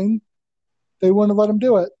scaffolding, they wouldn't have let him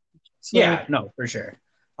do it. So, yeah, no, for sure.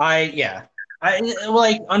 I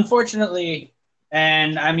like, unfortunately,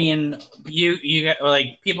 and I mean, you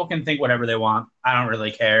like, people can think whatever they want. I don't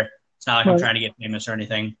really care. It's not like I'm trying to get famous or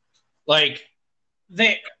anything. Like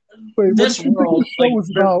this world, like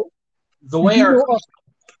the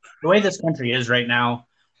way this country is right now,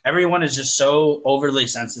 everyone is just so overly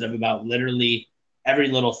sensitive about literally every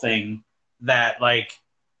little thing that, like,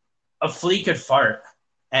 a flea could fart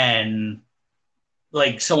and,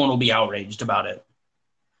 like, someone will be outraged about it.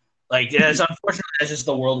 Like, it's unfortunately, that's just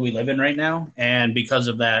the world we live in right now. And because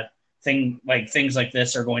of that, things like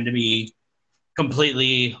this are going to be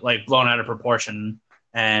completely, like, blown out of proportion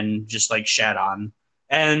and just, like, shat on.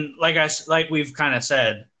 And like we've kind of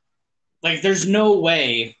said, like, there's no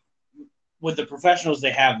way with the professionals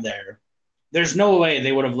they have there's no way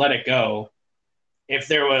they would have let it go if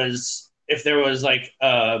there was like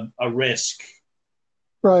a risk,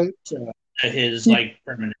 right, to his like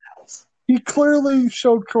permanent health. He clearly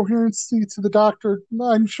showed coherency to the doctor.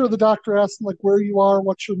 I'm sure the doctor asked him, like, where you are,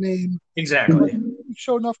 what's your name. Exactly. He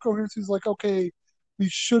showed enough coherency. He's like, okay, we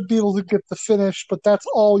should be able to get the finish, but that's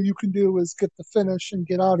all you can do is get the finish and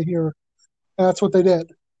get out of here. And that's what they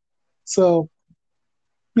did. So,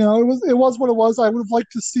 it was what it was. I would have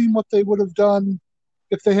liked to see what they would have done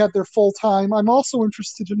if they had their full time. I'm also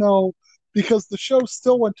interested to know, because the show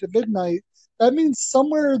still went to midnight. That means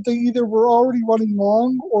somewhere they either were already running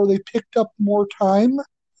long or they picked up more time.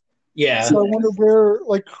 Yeah. So I wonder where,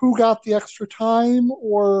 like, who got the extra time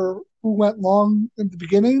or who went long in the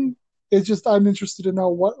beginning. It's just I'm interested to know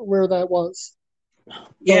where that was.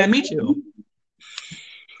 Yeah, So, me too.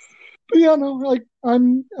 but yeah, no, like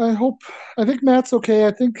I think Matt's okay.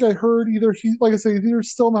 I think I heard either like I say, he's either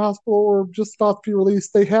still in the hospital or just about to be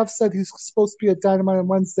released. They have said he's supposed to be at Dynamite on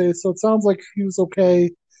Wednesday, so it sounds like he was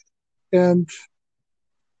okay. And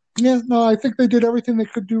yeah, no, I think they did everything they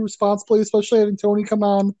could do responsibly, especially having Tony come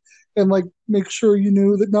on and like make sure you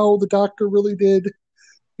knew that no, the doctor really did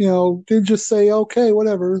just say okay,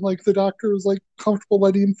 whatever. Like the doctor was like comfortable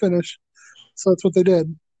letting him finish, so that's what they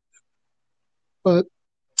did. But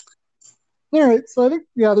all right, so I think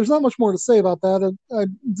there's not much more to say about that.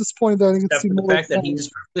 I'm disappointed that I didn't Except see for the more. fact that he's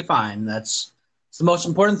perfectly fine. That's the most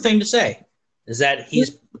important thing to say, is that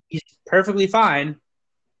he's perfectly fine,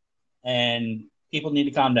 and people need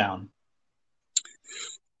to calm down.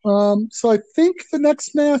 So I think the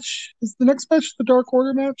next match the Dark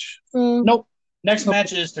Order match. Nope. Next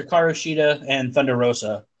match is Hikaru Shida and Thunder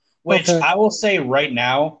Rosa, which Okay. I will say right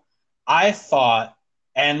now, I thought,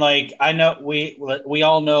 and like I know we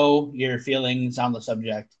all know your feelings on the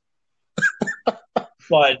subject,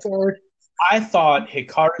 but Sorry. I thought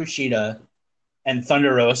Hikaru Shida and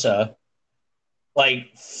Thunder Rosa,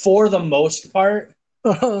 like for the most part,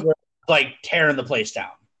 were like tearing the place down.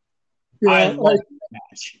 I love that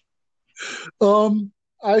match.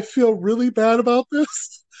 I feel really bad about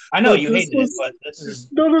this. I know you hated it, but this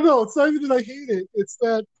is No. It's not even that I hate it. It's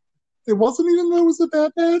that it wasn't even that it was a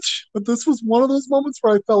bad match, but this was one of those moments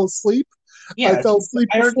where I fell asleep. yeah. I fell asleep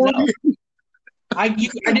I already before know. the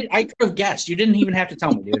I could have guessed. You didn't even have to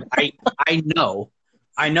tell me, dude. I know.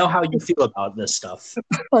 I know how you feel about this stuff.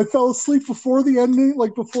 I fell asleep before the ending,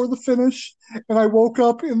 like before the finish, and I woke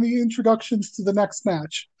up in the introductions to the next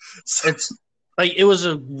match. So, It's like it was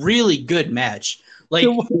a really good match. Like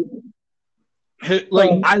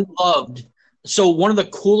I loved. So one of the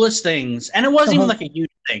coolest things, and it wasn't even like a huge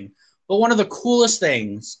thing, but one of the coolest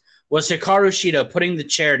things was Hikaru Shida putting the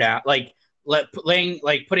chair down, putting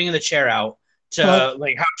the chair out to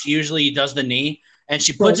like how she usually does the knee, and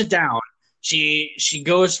she puts it down. She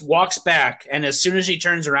walks back, and as soon as she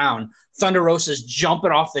turns around, Thunder Rosa's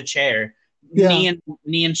jumping off the chair, knee and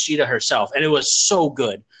Shida herself, and it was so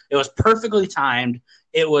good. It was perfectly timed.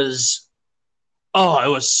 It was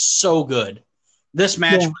so good. This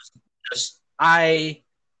match was just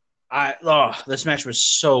this match was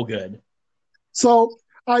so good. So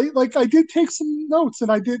I did take some notes,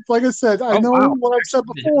 and I did, like I said, I know what I've said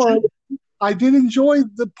before. I did enjoy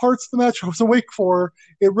the parts of the match I was awake for.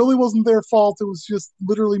 It really wasn't their fault. It was just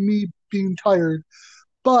literally me being tired.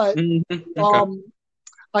 But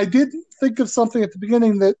I did think of something at the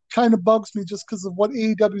beginning that kind of bugs me just because of what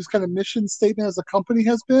AEW's kind of mission statement as a company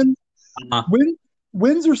has been.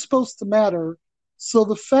 Wins are supposed to matter. So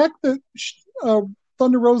the fact that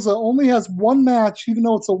Thunder Rosa only has one match, even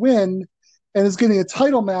though it's a win, and is getting a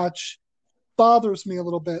title match, bothers me a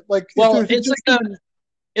little bit. Like,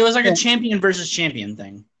 it was like a champion versus champion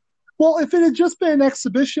thing. Well, if it had just been an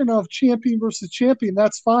exhibition of champion versus champion,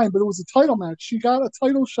 that's fine. But it was a title match. She got a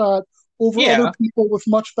title shot over other people with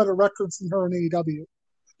much better records than her in AEW.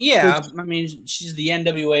 Yeah, I mean, she's the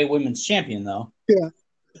NWA Women's Champion, though. Yeah.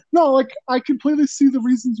 No, like, I completely see the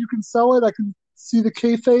reasons you can sell it. I can see the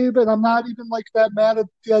kayfabe, and I'm not even, like, that mad at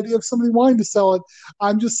the idea of somebody wanting to sell it.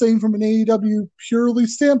 I'm just saying from an AEW purely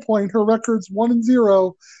standpoint, her record's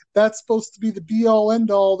 1-0. That's supposed to be the be-all,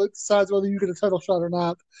 end-all that decides whether you get a title shot or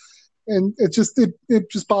not. And it just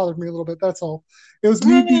bothered me a little bit. That's all. It was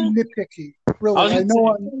me being nitpicky. Really, I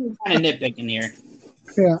know I'm kind of nitpicking here.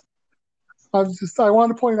 Yeah, I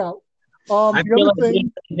wanted to point out. I feel like you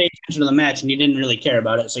didn't pay attention to the match and you didn't really care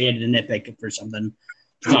about it, so you had to nitpick for something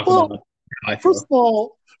to talk about. First of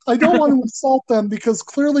all, I don't want to insult them because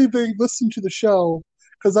clearly they listened to the show.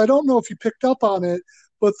 Because I don't know if you picked up on it,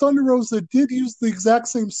 but Thunder Rosa did use the exact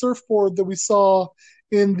same surfboard that we saw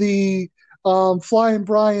in the Flying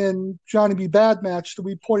Brian Johnny B. Bad match that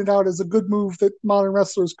we pointed out as a good move that modern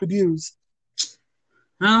wrestlers could use.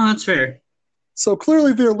 Oh, that's fair. So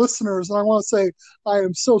clearly they're listeners, and I want to say I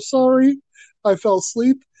am so sorry I fell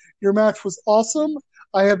asleep. Your match was awesome.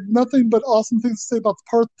 I have nothing but awesome things to say about the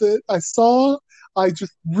part that I saw. I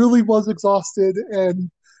just really was exhausted and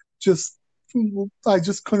I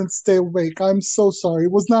just couldn't stay awake. I'm so sorry.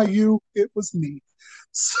 It was not you. It was me.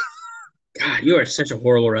 God, you are such a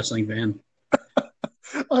horrible wrestling fan.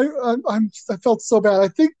 I felt so bad. I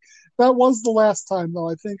think that was the last time, though.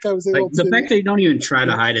 I think I was Like able the to. fact that you don't even try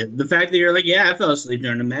to hide it. The fact that you're like, yeah, I fell asleep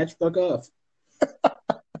during the match. Fuck off.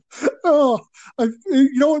 Oh, you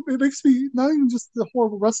know what? It makes me not even just the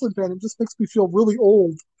horrible wrestling fan. It just makes me feel really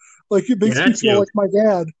old. Like it Yeah, makes me that feel too. like my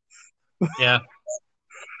dad. Yeah.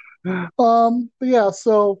 But yeah,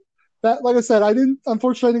 so that, like I said,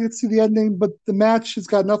 unfortunately, I didn't get to see the ending, but the match has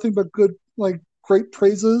got nothing but good, like, great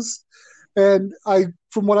praises. And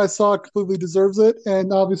from what I saw, it completely deserves it.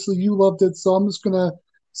 And obviously, you loved it. So I'm just going to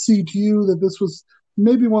cede to you that this was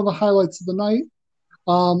maybe one of the highlights of the night.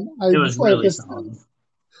 It was Like really I solid.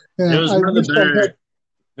 It yeah, was I one of the wish I better. had.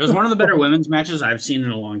 It was one of the Go better ahead. women's matches I've seen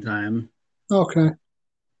in a long time. Okay.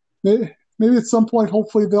 Maybe at some point,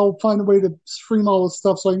 hopefully, they'll find a way to stream all this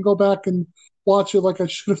stuff so I can go back and watch it like I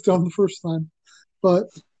should have done the first time. But,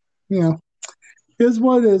 yeah, is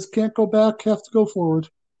what it is. Can't go back, have to go forward.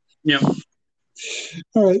 Yep.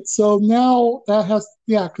 All right. So now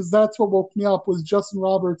yeah, because that's what woke me up was Justin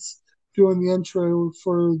Roberts doing the intro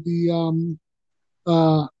for the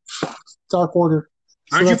uh, Dark Order.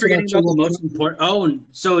 So Aren't you that's what forgetting actually about the woke me most up. important? Oh,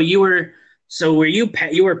 so were you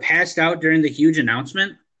were passed out during the huge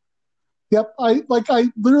announcement? Yep. I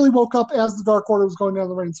literally woke up as the Dark Order was going down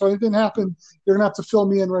the ring. So anything happened, you're gonna have to fill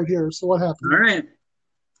me in right here. So what happened? All right.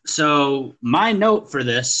 So my note for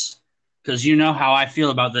this, because you know how I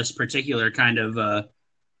feel about this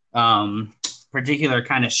um particular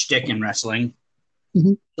kind of shtick in wrestling.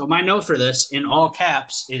 Mhm. So my note for this in all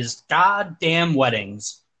caps is goddamn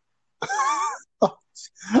weddings.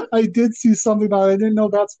 I did see something about it. I didn't know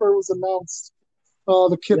that's where it was announced.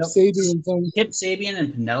 The Kip Yep. Sabian thing. Kip Sabian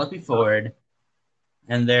and Penelope Ford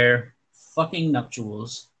and their fucking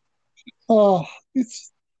nuptials. Oh,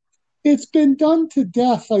 it's been done to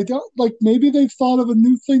death. I don't like maybe they've thought of a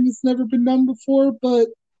new thing that's never been done before, but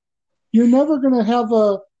you're never going to have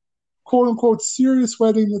a quote unquote serious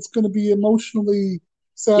wedding that's going to be emotionally Yeah,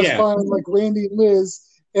 satisfying like Randy and Liz,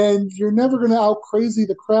 and you're never going to out crazy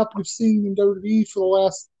the crap we've seen in WWE for the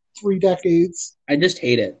last 3 decades. I just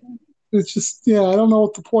hate it. It's just, yeah, I don't know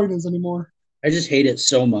what the point is anymore. I just hate it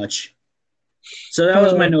so much. So that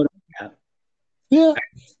was my Uh, note. yeah,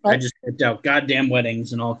 I I, just typed out goddamn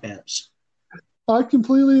weddings in all caps. I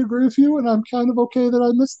completely agree with you, and I'm kind of okay that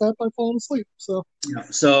I missed that by falling asleep. So, Yeah.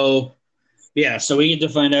 So yeah, so we get to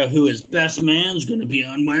find out who his best man's going to be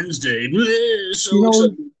on Wednesday. you So know,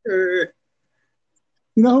 excited.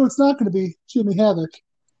 you know who it's not going to be? Jimmy Havoc.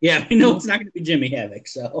 Yeah, we know it's not going to be Jimmy Havoc.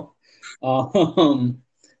 So, um,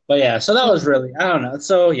 but yeah, so that was really I don't know.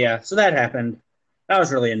 So yeah, so that happened. That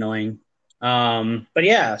was really annoying. But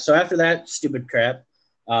yeah, so after that stupid crap,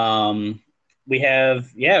 um, we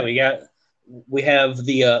have the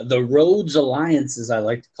Rhodes Alliance, as I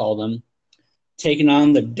like to call them, taking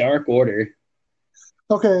on the Dark Order.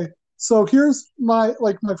 Okay, so here's my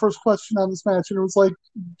first question on this match, and it was like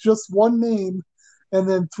just one name, and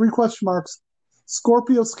then three question marks.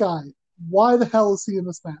 Scorpio Sky. Why the hell is he in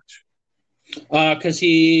this match? Because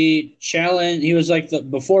he challenged. He was like the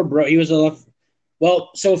before bro. He was a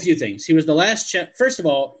well. So a few things. He was the last. First of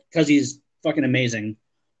all, because he's fucking amazing,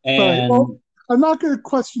 Right. Well, and I'm not going to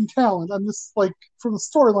question talent. I'm just like from a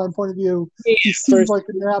storyline point of view, he seems first like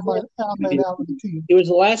an odd man out of the team. he was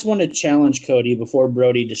the last one to challenge Cody before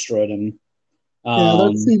Brody destroyed him. Yeah, that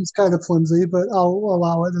Um, seems kind of flimsy, but I'll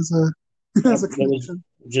allow it as a as a that was connection.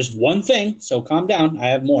 just one thing. So calm down. I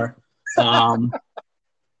have more. Um,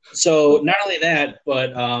 so not only that,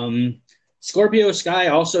 but Scorpio Sky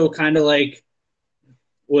also kind of like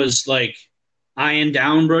was like eyeing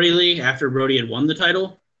down Brody Lee after Brody had won the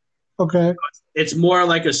title. Okay. It's more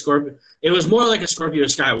like a Scorpio. It was more like a Scorpio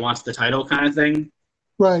Sky wants the title kind of thing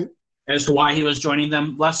Right. as to why he was joining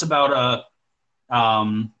them. Less about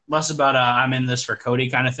I'm in this for Cody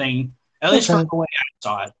kind of thing. At least Okay. from the way I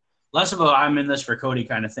saw it. Less of a I'm in this for Cody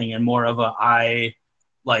kind of thing, and more of a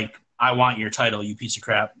I want your title, you piece of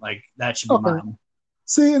crap. Like that should be Okay. mine.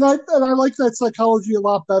 See, and I like that psychology a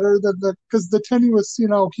lot better than because the tenuous, he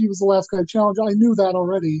was the last guy challenged. I knew that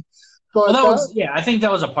already, Well, but that that was I think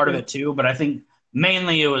that was a part of it too. But I think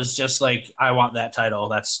mainly it was just like I want that title.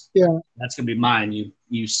 yeah, That's gonna be mine.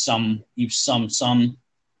 Some.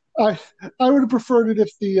 I I would have preferred it if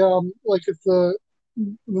the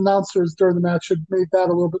announcers during the match had made that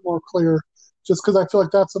a little bit more clear, just because I feel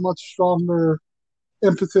like that's a much stronger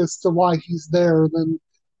impetus to why he's there than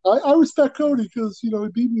I respect Cody because he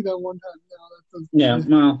beat me that one time. Yeah.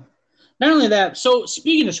 Well, not only that. So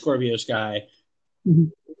speaking of Scorpio Sky,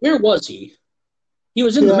 Mhm. where was he? He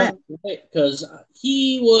was in the Yeah, match, right? Because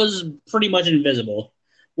he was pretty much invisible,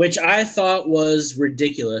 which I thought was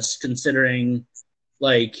ridiculous considering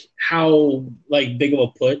like how like big of a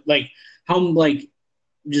put, like how like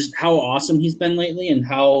just how awesome he's been lately, and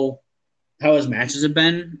how his matches have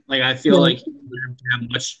been. Like I feel Right. like he's going to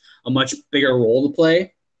have a much bigger role to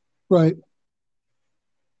play. Right.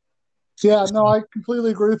 Yeah, no, I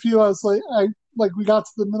completely agree with you. We got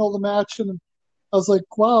to the middle of the match and I was like,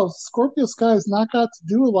 wow, Scorpio Sky has not got to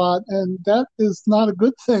do a lot, and that is not a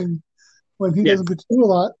good thing when he Yeah, doesn't get to do a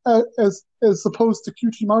lot, as opposed to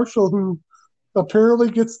QT Marshall, who apparently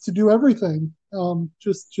gets to do everything,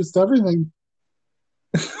 just everything.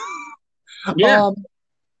 yeah, Um,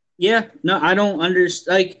 yeah. No, I don't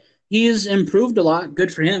understand. Like he's improved a lot.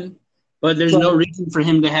 Good for him. But there's no right, reason for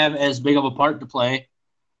him to have as big of a part to play,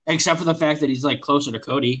 except for the fact that he's like closer to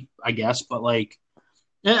Cody, I guess. But like,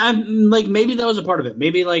 I'm like maybe that was a part of it.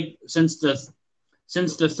 Maybe like since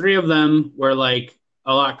the three of them were like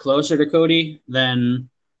a lot closer to Cody than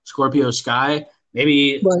Scorpio Sky,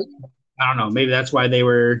 maybe right, I don't know. Maybe that's why they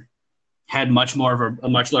were had much more of a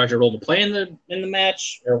much larger role to play in the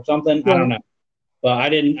match or something. I don't right. know, but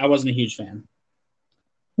I wasn't a huge fan.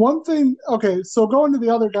 One thing, okay, so going to the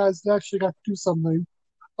other guys that actually got to do something.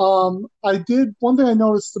 I did one thing I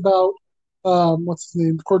noticed about what's his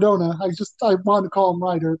name, Cordona. I wanted to call him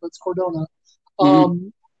Ryder, but it's Cordona. Mm-hmm.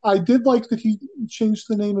 Um, I did like that he changed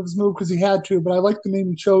the name of his move because he had to, but I like the name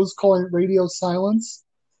he chose, calling it Radio Silence.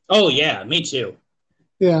 Oh yeah, me too.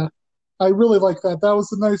 Yeah, I really like that. That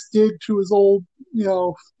was a nice dig to his old,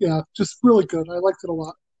 yeah, just really good. I liked it a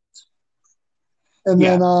lot. And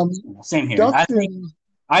Yeah, then same here. Dustin,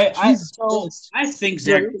 Jesus So Christ, I think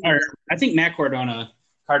right, I think Matt Cardona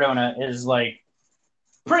is like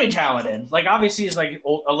pretty talented. Like obviously he's like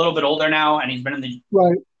a little bit older now, and he's been in the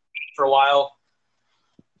right, for a while.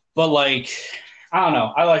 But like I don't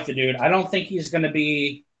know. I like the dude. I don't think he's going to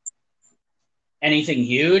be anything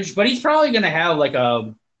huge, but he's probably going to have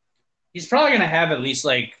at least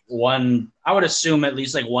like one. I would assume at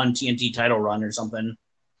least like one TNT title run or something.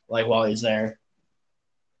 Like while he's there.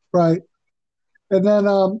 right. And then,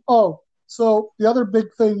 so the other big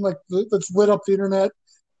thing that's lit up the internet,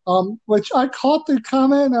 which I caught the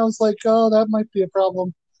comment and I was like, oh, that might be a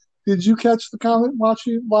problem. Did you catch the comment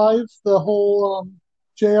watching live the whole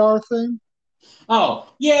JR thing?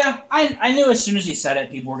 Oh yeah, I knew as soon as he said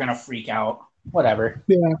it, people were going to freak out. Whatever.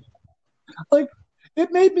 Yeah, like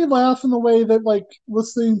it made me laugh in the way that like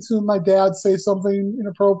listening to my dad say something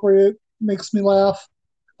inappropriate makes me laugh.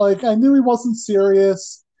 Like I knew he wasn't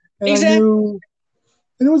serious, and I Exactly. knew,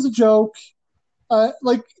 and it was a joke.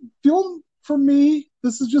 Like film for me,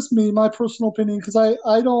 this is just me, my personal opinion, because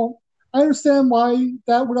I don't I understand why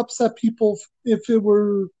that would upset people if it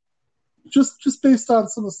were just based on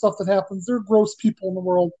some of the stuff that happens. There are gross people in the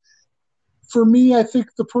world. For me, I think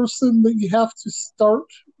the person that you have to start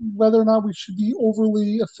whether or not we should be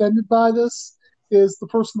overly offended by this is the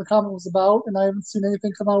person the comment was about, and I haven't seen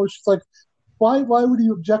anything come out where she's like, why would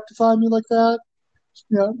you objectify me like that?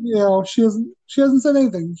 She hasn't said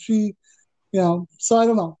anything. So I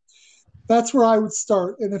don't know. That's where I would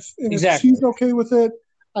start. And if Exactly. she's okay with it,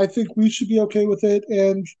 I think we should be okay with it.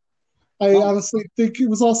 And I Well, honestly think it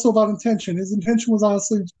was also about intention. His intention was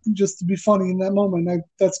honestly just to be funny in that moment.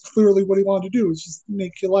 That's clearly what he wanted to do, is just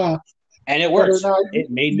make you laugh. and it Whether or worked. not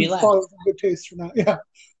It made you me laugh. thought it was in good taste or not. Yeah.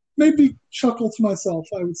 Maybe chuckle to myself,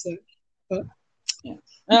 I would say. But Yeah.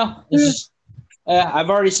 Well, it's yeah, just I've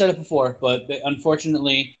already said it before, but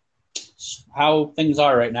unfortunately, how things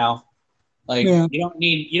are right now. Like yeah, you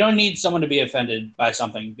don't need someone to be offended by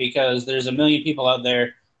something, because there's a million people out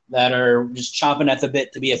there that are just chomping at the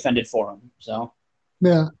bit to be offended for them. So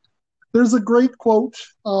yeah. There's a great quote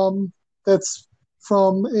that's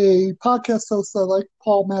from a podcast host I like,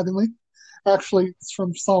 Paul Mattingly. Actually, it's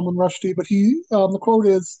from Salman Rushdie, but the quote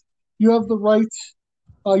is, "You have the right.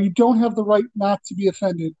 You don't have the right not to be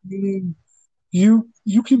offended." Meaning, you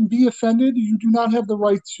can be offended. You do not have the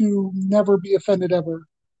right to never be offended ever.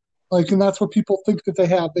 Like, and that's what people think that they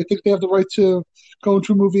have. They think they have the right to go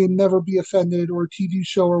into a movie and never be offended, or a TV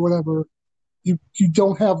show or whatever. You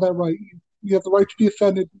don't have that right. You have the right to be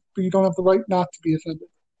offended, but you don't have the right not to be offended.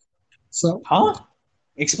 So, huh?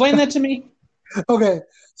 Explain that to me. okay,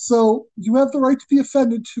 so you have the right to be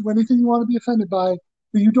offended to anything you want to be offended by,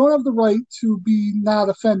 but you don't have the right to be not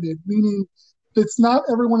offended, meaning it's not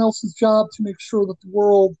everyone else's job to make sure that the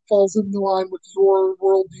world falls in line with your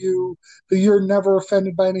worldview, that you're never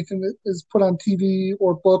offended by anything that is put on TV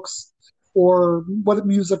or books or what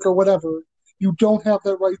music or whatever. You don't have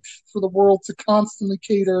that right for the world to constantly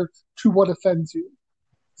cater to what offends you.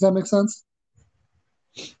 Does that make sense?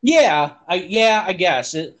 I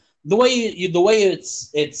guess the way the way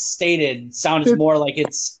it's stated sounds It, more like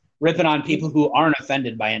it's ripping on people who aren't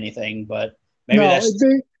offended by anything, but Maybe No, that's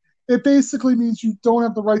it basically means you don't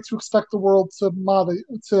have the right to expect the world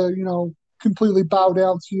to completely bow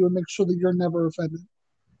down to you and make sure that you're never offended.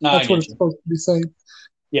 no. I That's what get it's you. supposed to be saying.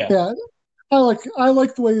 Yeah. Yeah, I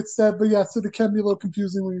like the way it's said, but yes, it can be a little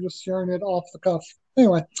confusing when you're just hearing it off the cuff.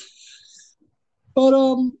 Anyway, but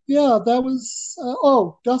yeah, that was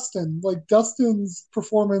Dustin. Like Dustin's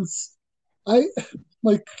performance, I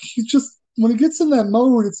like he just when he gets in that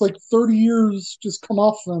mode, it's like 30 years just come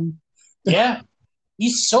off him. Yeah.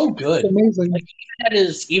 He's so It's good. Like amazing.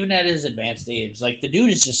 even at his advanced age, like the dude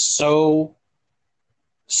is just so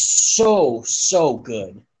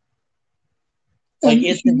good. Like And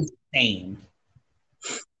it's he insane.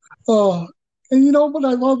 Uh, and what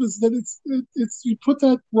I love is that it's you put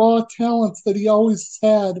that raw talent that he always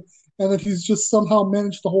had and that he's just somehow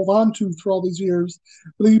managed to hold on to through all these years.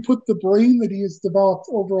 But then you put the brain that he has developed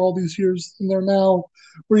over all these years in there now,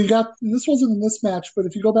 where you got, and this wasn't in this match, but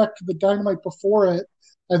if you go back to the Dynamite before it,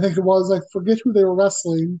 I think it was, I forget who they were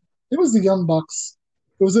wrestling. It was the Young Bucks.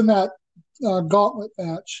 It was in that gauntlet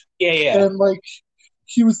match. Yeah, yeah. And like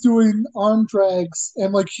he was doing arm drags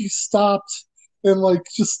and like he stopped and like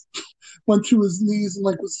just went to his knees and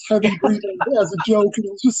like was heavy breathing as a joke, and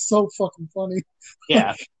it was just so fucking funny.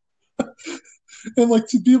 Yeah. And like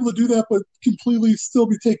to be able to do that, but completely still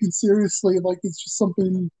be taken seriously, like it's just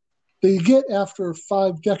something they get after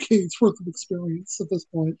 5 decades worth of experience at this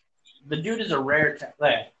point. The dude is a rare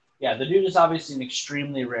talent. Yeah, the dude is obviously an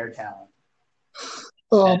extremely rare talent.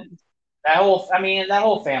 Um, And that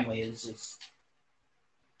whole family is just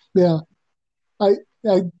yeah, I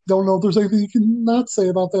I don't know if there's anything you can not say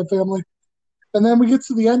about that family. And then we get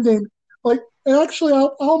to the ending. Like, and actually,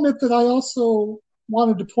 I'll admit that I also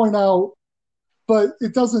wanted to point out, but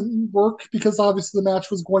it doesn't work because obviously the match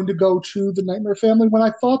was going to go to the Nightmare Family. When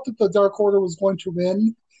I thought that the Dark Order was going to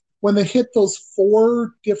win, when they hit those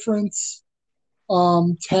 4 different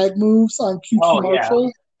tag moves on QT oh yeah,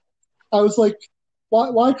 Marshall, I was like,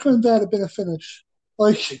 why couldn't that have been a finish?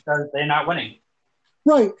 Like, because they're not winning.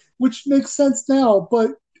 right, which makes sense now,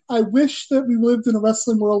 but I wish that we lived in a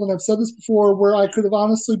wrestling world, and I've said this before, where I could have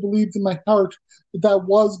honestly believed in my heart that that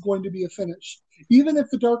was going to be a finish. Even if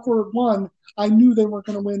the Dark Order won, I knew they weren't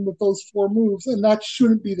going to win with those 4 moves, and that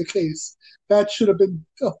shouldn't be the case. That should have been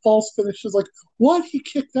a false finish. It's like, what? He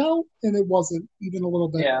kicked out? And it wasn't even a little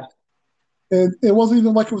bit. Yeah, And it wasn't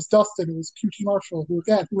even like it was Dustin. It was QT Marshall, who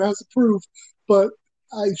has approved, but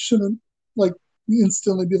I shouldn't, like,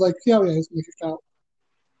 instantly be like, yeah, he's going to kick out.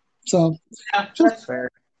 So, yeah, just that's fair.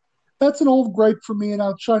 that's an old gripe for me, and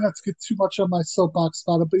I'll try not to get too much on my soapbox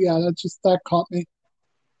about it. But yeah, that caught me.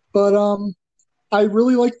 But I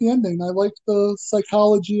really like the ending. I like the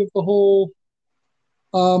psychology of the whole.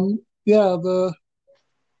 Yeah, the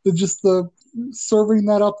serving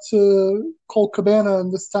that up to Colt Cabana,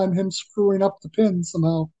 and this time him screwing up the pin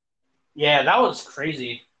somehow. Yeah, that was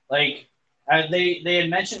crazy. Like they had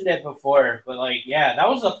mentioned it before, but like yeah, that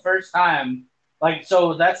was the first time. Like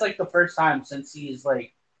so, that's like the first time since he's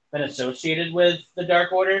like been associated with the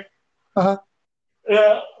Dark Order. Uh huh.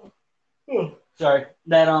 Yeah. Sorry,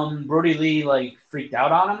 that Brody Lee like freaked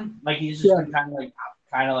out on him. Like he's just Yeah. been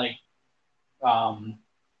kind of like um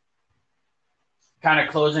kind of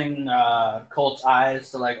closing Colt's eyes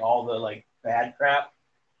to like all the like bad crap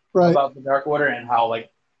Right. about the Dark Order and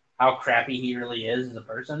how crappy he really is as a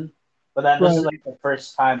person. But then this Right. is like the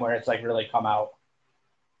first time where it's like really come out.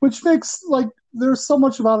 Which makes like there's so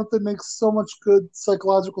much about it that makes so much good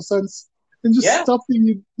psychological sense, and just Yeah, stuff that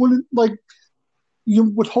you wouldn't like you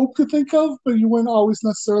would hope to think of, but you wouldn't always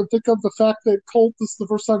necessarily think of. The fact that this is the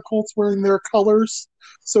first time Colt's wearing their colors,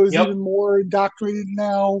 so he's yep, even more indoctrinated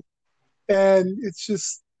now. And it's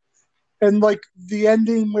just, and like the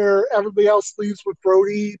ending where everybody else leaves with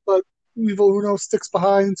Brody, but Evil Uno sticks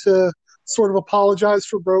behind to sort of apologize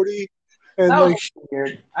for Brody. And that like, was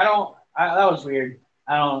weird. That was weird.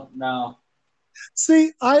 I don't know.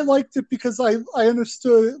 see, I liked it because I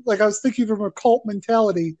understood, like, I was thinking from a cult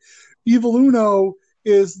mentality. Evil Uno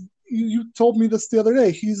is, you told me this the other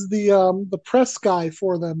day. He's the press guy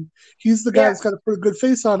for them. He's the guy Yeah, that's got to put a good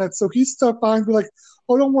face on it. So he stuck by and be like,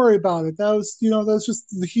 "Oh, don't worry about it. That was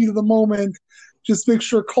just the heat of the moment. Just make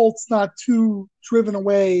sure Colt's not too driven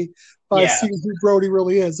away by yeah, seeing who Brody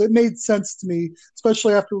really is." It made sense to me,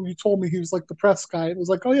 especially after you told me he was like the press guy. It was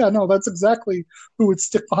like, "Oh yeah, no, that's exactly who would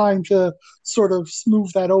stick behind to sort of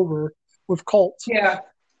smooth that over with Colt." yeah.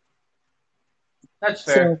 That's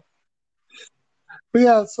fair. So, but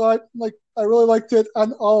yeah, so I really liked it.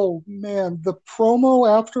 And oh man, the promo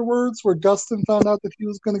afterwards where Dustin found out that he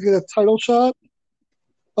was going to get a title shot,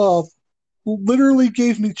 uh, literally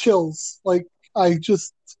gave me chills. Like I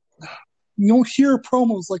just, You don't hear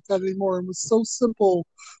promos like that anymore. It was so simple,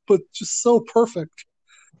 but just so perfect.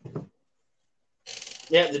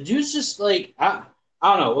 Yeah, the dude's just like I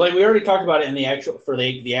don't know. Like we already talked about it in the actual for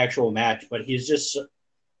the actual match, but he's just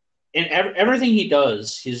in everything he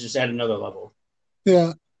does, he's just at another level.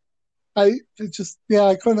 Yeah. I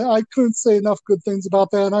couldn't say enough good things about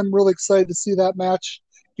that, and I'm really excited to see that match.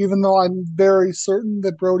 Even though I'm very certain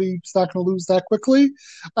that Brody's not going to lose that quickly,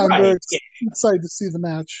 I'm very Right. Yeah. excited to see the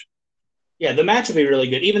match. Yeah, the match will be really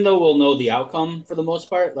good. Even though we'll know the outcome for the most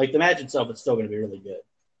part, like the match itself, it's still going to be really good.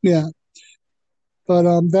 Yeah, but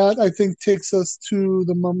that I think takes us to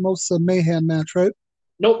the Mimosa Mayhem match, right?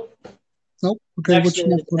 Nope. Nope. Okay, Next which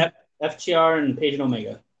is one? FTR and Page and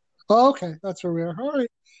Omega. Oh, okay, that's where we are. All right.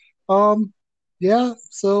 Um, yeah.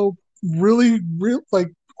 So really, real like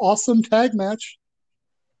awesome tag match.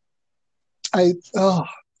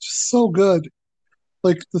 Just so good.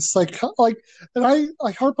 Like and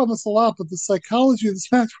I harp on this a lot, but the psychology of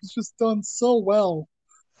this match was just done so well.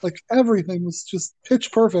 Like everything was just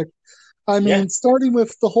pitch perfect. I Yeah. mean, starting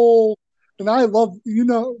with the whole, and I love,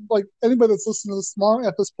 like anybody that's listened to this long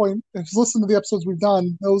at this point, if you listen to the episodes we've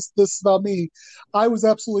done, knows this about me. I was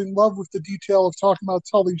absolutely in love with the detail of talking about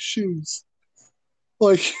Tully's shoes.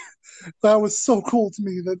 Like that was so cool to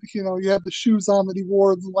me that you had the shoes on that he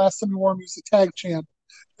wore the last time he wore them. He was a tag champ.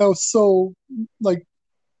 That was so like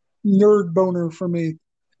nerd boner for me.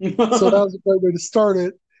 So that was a great way to start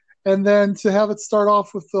it. And then to have it start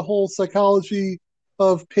off with the whole psychology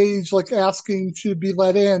of Paige like asking to be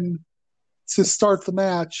let in to start the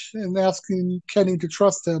match and asking Kenny to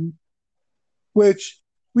trust him, which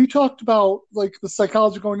we talked about like the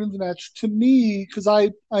psychology going into the match. To me, because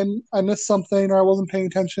I missed something or I wasn't paying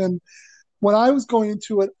attention when I was going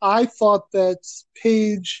into it, I thought that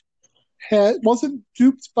Paige wasn't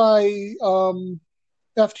duped by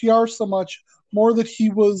FTR so much, more that he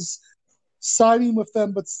was siding with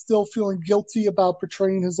them but still feeling guilty about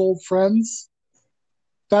betraying his old friends.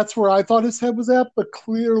 That's where I thought his head was at, but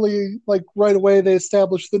clearly, like right away, they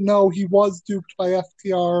established that no, he was duped by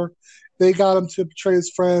FTR. They got him to betray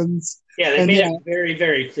his friends. Yeah, they made it very,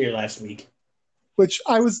 very clear last week. Which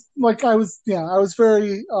I was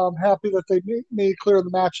very happy that they made it clear in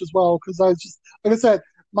the match as well, because I was just, like I said,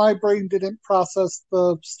 my brain didn't process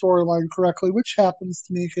the storyline correctly, which happens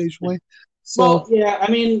to me occasionally. So, well, yeah, I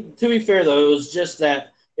mean, to be fair though, it was just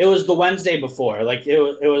that it was the Wednesday before, like it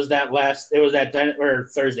was that or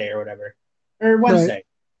Thursday or whatever, or Wednesday. Right.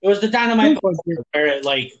 It was the Dynamite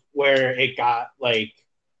where it got like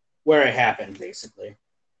where it happened basically.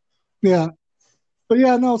 Yeah, but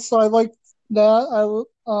yeah, no. So I liked that.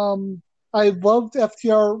 I loved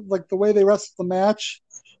FTR like the way they wrestled the match.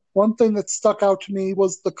 One thing that stuck out to me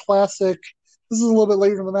was the classic. This is a little bit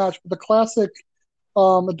later in the match, but the classic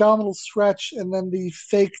abdominal stretch and then the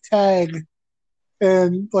fake tag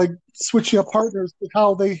and like switching up partners with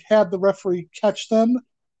how they had the referee catch them.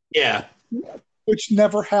 Yeah. Which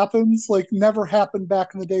never happens. Like never happened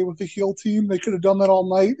back in the day with the heel team. They could have done that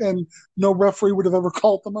all night and no referee would have ever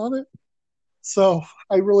called them on it. So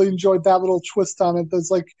I really enjoyed that little twist on it.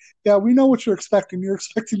 That's like, yeah, we know what you're expecting. You're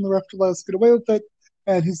expecting the ref to let us get away with it,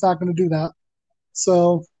 and he's not going to do that.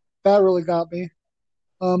 So that really got me.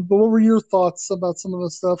 But what were your thoughts about some of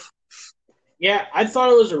the stuff? Yeah, I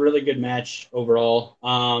thought it was a really good match overall.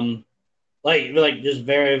 Like just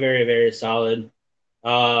very, very, very solid.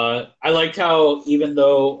 I liked how even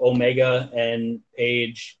though Omega and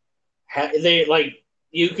Paige, they like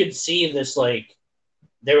you could see this like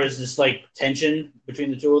there was this like tension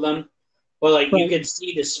between the two of them, but like you could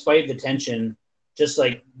see despite the tension, just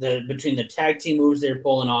like between the tag team moves they're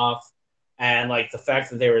pulling off, and like the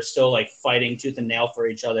fact that they were still like fighting tooth and nail for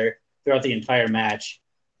each other throughout the entire match.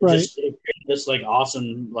 Right. Just it created this like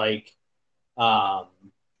awesome like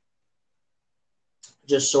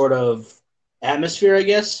just sort of atmosphere, I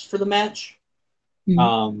guess, for the match.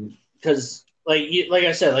 Because like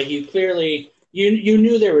I said, like you clearly you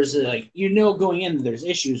knew there was going in there's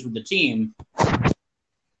issues with the team,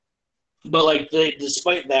 but like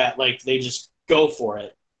despite that, like they just go for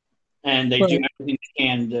it and they do everything they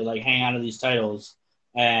can to like hang on to these titles.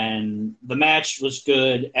 And the match was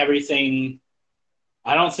good. Everything.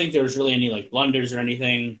 I don't think there was really any like blunders or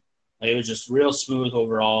anything. Like, it was just real smooth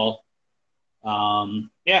overall.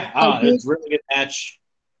 It's a really good match.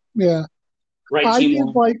 Yeah. Right. I did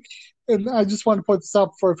like, and I just want to point this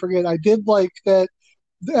out before I forget. I did like that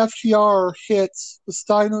the FTR hits the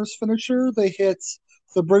Steiners finisher. They hit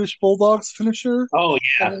the British Bulldogs finisher. Oh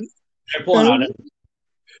yeah, they're pulling on it.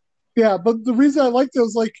 Yeah, but the reason I liked it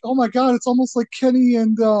was like, oh my god, it's almost like Kenny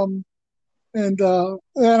and and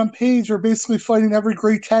Adam Page are basically fighting every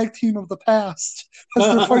great tag team of the past as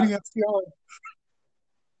they're fighting FTR.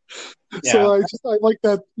 Yeah. So I like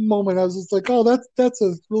that moment. I was just like, oh, that's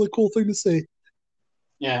a really cool thing to see.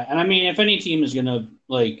 Yeah, and I mean, if any team is gonna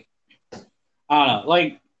like, I don't know,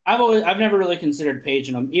 like I've never really considered Page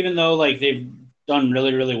and them, even though like they've done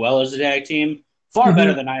really really well as a tag team, far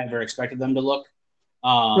better than I ever expected them to look.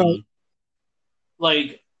 Right.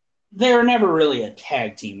 Like they were never really a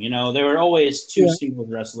tag team, you know. They were always two Yeah. singles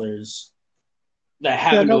wrestlers that Yeah,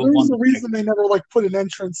 happened no, to have there's won a the reason tag. they never like put an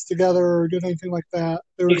entrance together or did anything like that.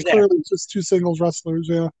 They were Exactly. clearly just two singles wrestlers.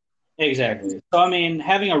 Yeah. Exactly. So I mean,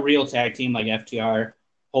 having a real tag team like FTR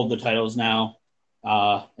hold the titles now,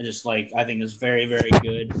 I just like I think is very very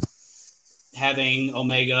good. Having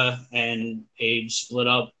Omega and Page split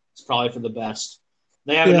up is probably for the best.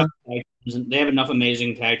 They have Yeah. enough. They have enough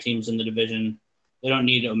amazing tag teams in the division. They don't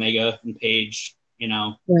need Omega and Page. You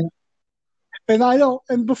know. Yeah. And I don't.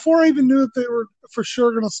 And before I even knew that they were for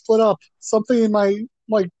sure going to split up, something in my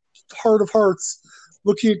heart of hearts,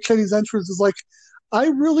 looking at Kenny's entrance, is like, I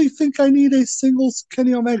really think I need a singles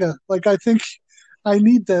Kenny Omega. Like, I think I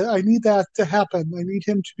need that. I need that to happen. I need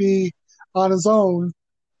him to be on his own.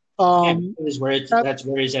 Yeah, At, that's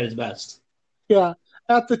where he's at his best. yeah.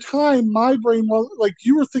 At the time, my brain was like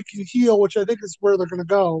you were thinking heel, which I think is where they're going to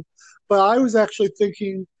go, but I was actually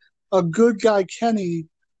thinking a good guy Kenny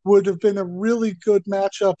would have been a really good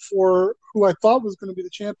matchup for who I thought was going to be the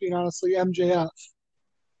champion. Honestly, MJF,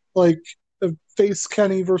 like the face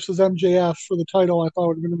Kenny versus MJF for the title, I thought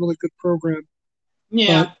would have been a really good program. But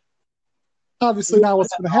Yeah. obviously, not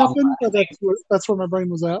what's going to happen. But that's where my brain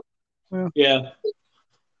was at. Yeah. Yeah.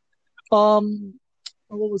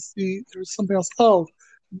 What was there was something else. Oh,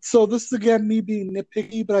 so this is again me being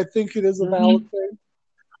nitpicky, but I think it is a valid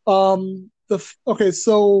thing. Okay,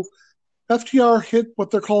 so FTR hit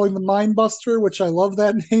what they're calling the Mind Buster, which I love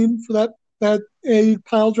that name for that a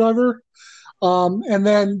pile driver. And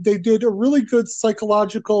then they did a really good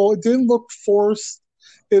psychological. It didn't look forced.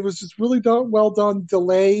 It was just really well done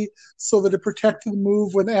delay so that it protected the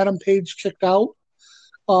move when Adam Page kicked out.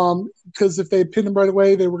 Because if they had pinned him right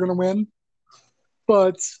away, they were going to win.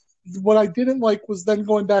 But what I didn't like was then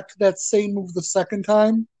going back to that same move the second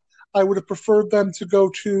time. I would have preferred them to go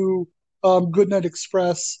to Goodnight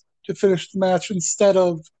Express to finish the match instead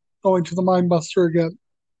of going to the Mindbuster again.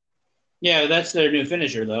 Yeah, that's their new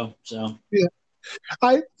finisher, though. So yeah,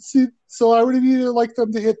 I see. So I would have either liked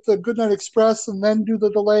them to hit the Goodnight Express and then do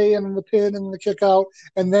the delay and then the pin and the kick out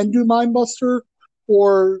and then do Mindbuster,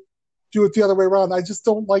 or do it the other way around. I just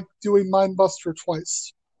don't like doing Mindbuster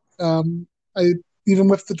twice. I even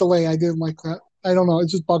with the delay, I didn't like that. I don't know. It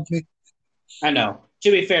just bugged me. I know.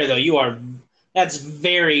 To be fair, though, that's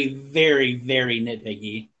very, very, very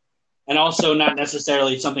nitpicky, and also not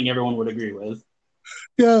necessarily something everyone would agree with.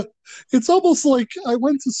 Yeah, it's almost like I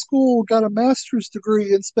went to school, got a master's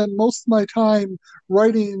degree, and spent most of my time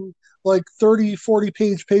writing like 30,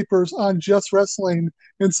 40-page papers on just wrestling,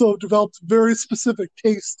 and so developed very specific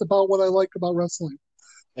taste about what I like about wrestling.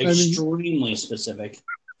 Extremely specific.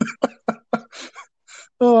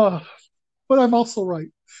 But I'm also right.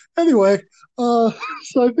 Anyway, so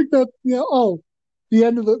I think that the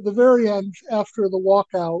end of the very end after the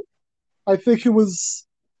walkout, I think it was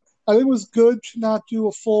good to not do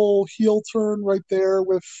a full heel turn right there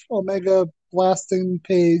with Omega blasting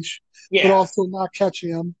Page, but also not catching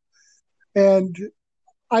him. And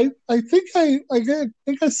I think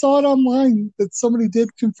I saw it online that somebody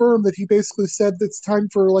did confirm that he basically said it's time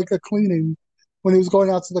for like a cleaning when he was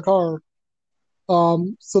going out to the car.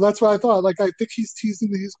 So that's what I thought. Like, I think he's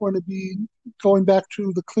teasing that he's going to be going back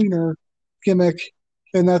to the cleaner gimmick,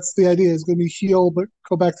 and that's the idea. Is going to be heel, but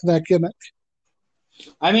go back to that gimmick.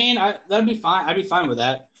 I mean, that'd be fine. I'd be fine with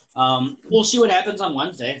that. We'll see what happens on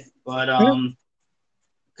Wednesday, but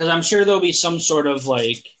because I'm sure there'll be some sort of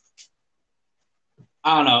like,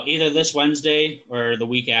 I don't know, either this Wednesday or the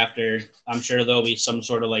week after. I'm sure there'll be some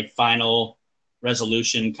sort of like final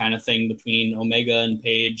resolution kind of thing between Omega and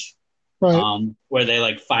Page. Right. Where they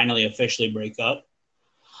like finally officially break up.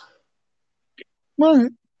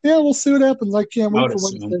 Right. Yeah, we'll see what happens. I can't wait for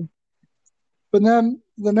Wednesday. But then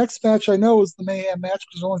the next match I know is the Mayhem match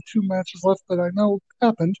because there's only 2 matches left that I know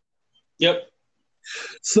happened. Yep.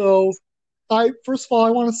 So first of all,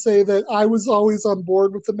 I want to say that I was always on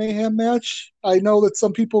board with the Mayhem match. I know that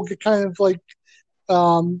some people get kind of like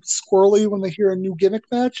squirrely when they hear a new gimmick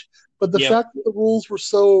match, but the fact that the rules were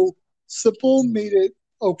so simple made it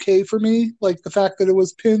okay for me. Like the fact that it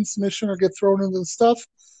was pin, submission, or get thrown into the stuff.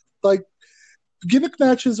 Like gimmick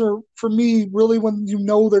matches are for me really when you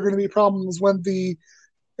know they're going to be problems when the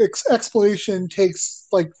explanation takes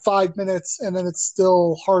like 5 minutes, and then it's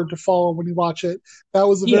still hard to follow when you watch it. That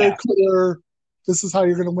was a very Yeah. clear. This is how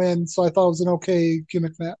you're going to win. So I thought it was an okay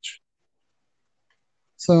gimmick match.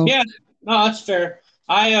 So Yeah, no, that's fair.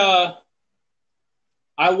 I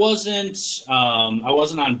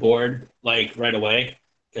wasn't on board like right away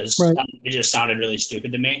because right, it just sounded really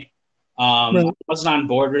stupid to me. right, I wasn't on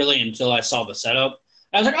board really until I saw the setup.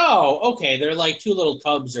 I was like, oh, okay, they're like two little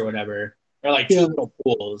tubs or whatever. They're like two yeah, little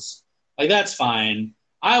pools. Like that's fine.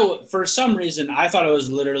 For some reason I thought it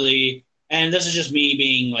was literally, and this is just me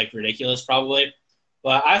being like ridiculous probably,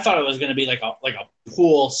 but I thought it was going to be like a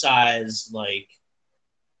pool size like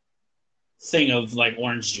thing of like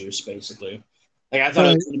orange juice basically. Like I thought it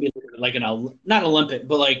right, was going to be like not Olympic,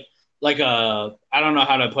 but like a I don't know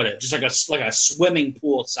how to put it, just like a swimming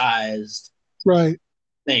pool sized right.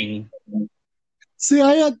 thing. See,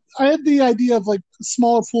 I had the idea of like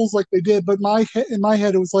smaller pools like they did, but in my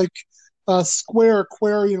head it was like square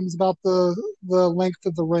aquariums about the length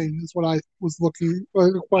of the ring is what I was looking,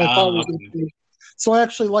 what I thought it was going Okay. to be. So I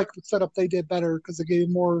actually like the setup they did better because it gave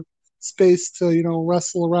more space to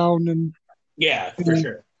wrestle around and Yeah, you for know,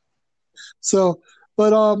 sure. so,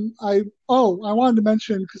 but I wanted to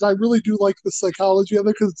mention because I really do like the psychology of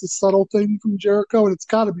it because it's a subtle thing from Jericho and it's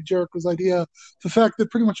got to be Jericho's idea. The fact that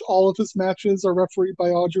pretty much all of his matches are refereed by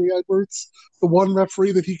Audrey Edwards, the one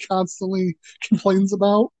referee that he constantly complains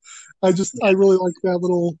about. I really like that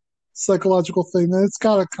little psychological thing, and it's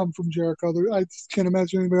got to come from Jericho. I just can't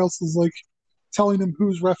imagine anybody else is like telling him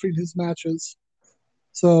who's refereeing his matches.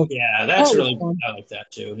 So Yeah, that that's was really fun. I like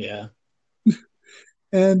that too. Yeah.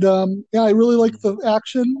 And yeah, I really like the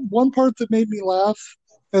action. One part that made me laugh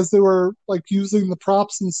as they were like using the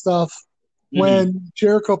props and stuff Hmm. when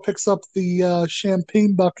Jericho picks up the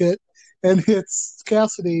champagne bucket and hits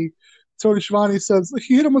Cassidy. Tony Schiavone says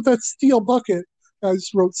he hit him with that steel bucket. I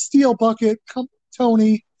just wrote steel bucket. Come,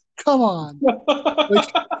 Tony, come on,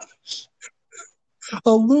 like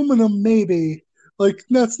aluminum maybe. Like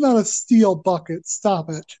that's not a steel bucket. Stop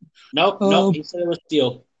it. Nope, nope. Um, He said it was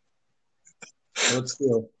steel. It was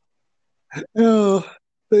steel. uh,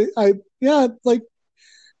 yeah, like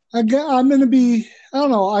I'm going to be. I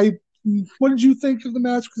don't know. What did you think of the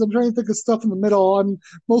match? Because I'm trying to think of stuff in the middle. I'm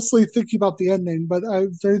mostly thinking about the ending, but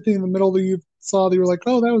is there anything in the middle that you saw that you were like,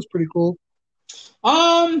 oh, that was pretty cool?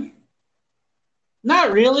 Um,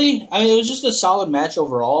 Not really. I mean, it was just a solid match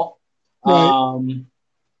overall. Right. Um,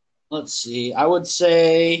 let's see. I would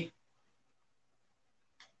say.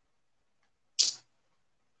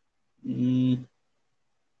 mm,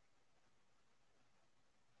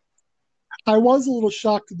 I was a little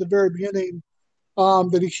shocked at the very beginning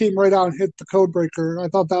that he came right out and hit the code breaker. I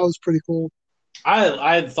thought that was pretty cool.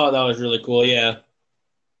 I thought that was really cool. Yeah.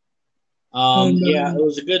 And Yeah, it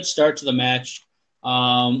was a good start to the match.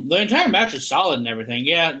 The entire match is solid and everything.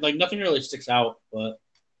 Yeah, like nothing really sticks out, but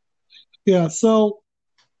yeah, so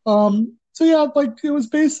yeah, like it was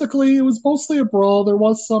mostly a brawl. There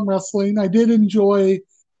was some wrestling. I did enjoy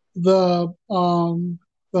the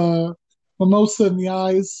mimosa in the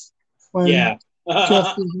eyes when yeah.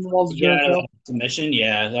 Jeff was in the walls of Yeah, Jericho. submission.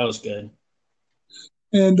 Yeah, that was good.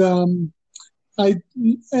 And I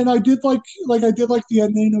I did like the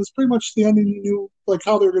ending. It was pretty much the ending. You knew like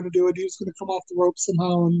how they were going to do it. He was going to come off the rope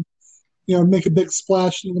somehow and make a big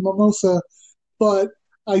splash into the mimosa. But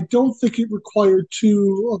I don't think it required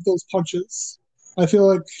two of those punches. I feel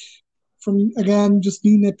like from again just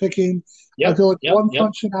me nitpicking. I Yep, feel like yep, one yep.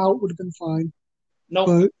 punch and out would have been fine. Nope.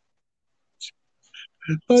 But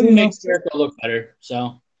but It makes Jericho look better.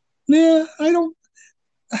 So yeah, I don't.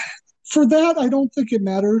 For that, I don't think it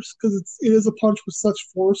matters because it is a punch with such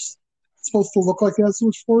force. It's supposed to look like it has so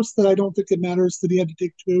much force that I don't think it matters that he had to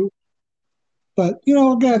take two. But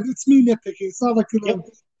again, it's me nitpicking. It's not like yep, gonna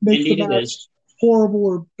make the indeed it is. match horrible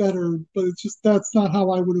or better, but it's just that's not how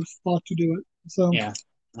I would have thought to do it. So Yeah.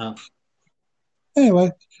 Uh, anyway,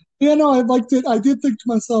 yeah, no, I liked it. I did think to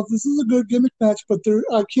myself, this is a good gimmick match, but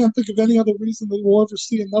I can't think of any other reason that we'll ever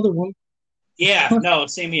see another one. yeah. No,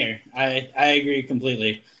 same here. I agree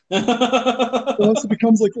completely. Unless it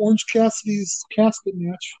becomes like Orange Cassidy's casket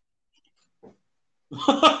match.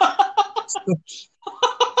 So,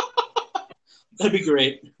 That'd be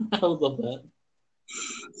great. I would love that.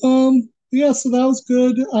 yeah, so that was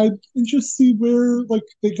good. I'm interested to see where like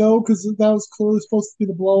they go because that was clearly supposed to be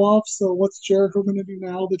the blow off. So what's Jericho going to do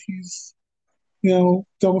now that he's done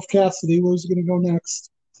with Cassidy? Where's he going to go next?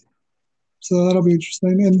 So that'll be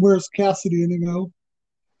interesting. And where's Cassidy going to go?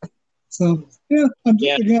 So yeah,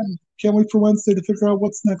 Yeah. again can't wait for Wednesday to figure out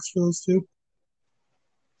what's next for those two.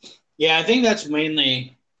 Yeah, I think that's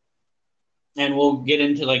mainly and we'll get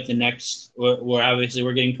into like the next. Where obviously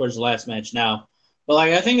we're getting towards the last match now, but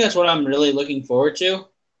like I think that's what I'm really looking forward to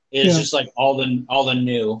is Yeah. just like all the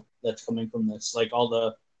new that's coming from this, like all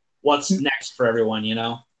the what's next for everyone, you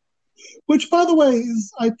know? Which, by the way,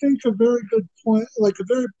 is I think a very good point. Like a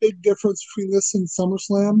very big difference between this and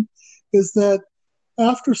SummerSlam is that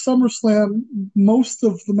after SummerSlam, most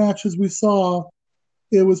of the matches we saw,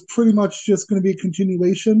 it was pretty much just going to be a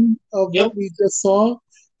continuation of Yep, what we just saw.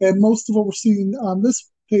 And most of what we're seeing on this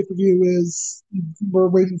pay per view is we're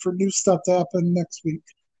waiting for new stuff to happen next week.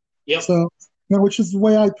 yep, So, which is the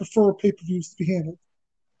way I prefer pay per views to be handled.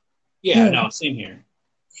 yeah. Anyway, No, same here.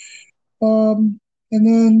 um, and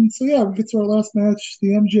then so yeah, we get to our last match, the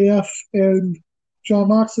MJF and John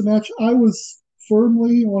Moxley match. I was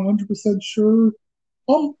firmly 100% sure.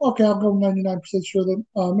 Okay, I'll go 99% sure that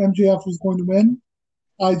MJF was going to win.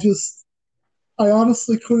 I just I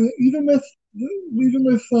honestly couldn't even with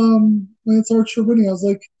Lance Archer winning. I was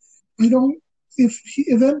like, I don't if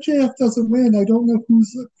MJF doesn't win, I don't know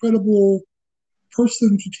who's a credible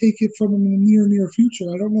person to take it from him in the near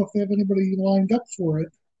future. I don't know if they have anybody lined up for it.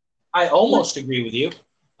 I almost agree with you.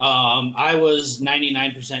 I was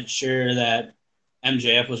 99% sure that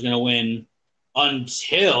MJF was going to win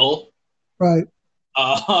until Right?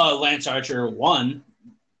 Lance Archer won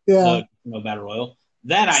Yeah. the Battle Royal.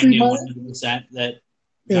 Then I See, knew 100% that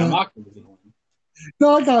John yeah. Moxley was going to win.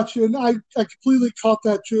 No, I got you, and I completely caught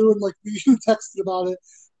that too, and like you texted about it,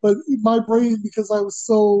 but my brain because I was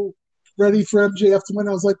so ready for MJF to win,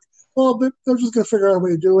 I was like, well, they're just going to figure out a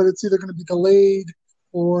way to do it. It's either going to be delayed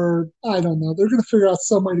or I don't know. They're going to figure out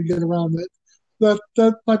some way to get around it.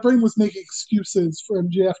 That my brain was making excuses for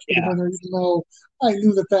MJF to be the Yeah, winner, even though I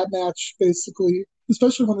knew that match basically,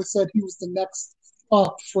 especially when they said he was the next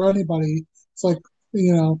up for anybody, it's like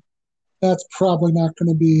that's probably not going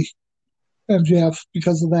to be MJF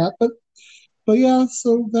because of that. But yeah,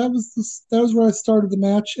 so that was where I started the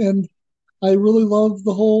match, and I really love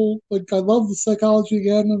the whole I love the psychology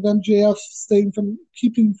again of MJF staying from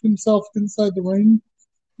keeping himself inside the ring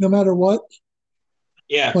no matter what.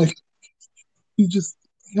 yeah. Like he just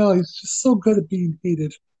he's just so good at being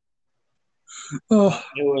hated. Oh,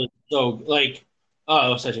 It was so like, oh,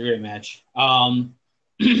 it was such a great match.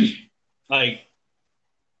 Like,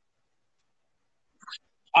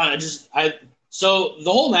 I so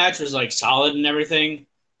the whole match was like solid and everything,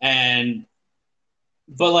 and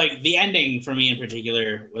but like the ending for me in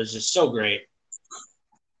particular was just so great.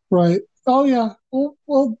 right. Oh yeah. We'll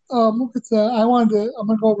get to that. I'm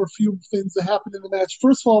gonna go over a few things that happened in the match.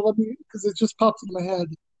 First of all, let me because it just popped into my head.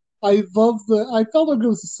 I felt like it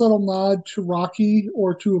was a subtle nod to Rocky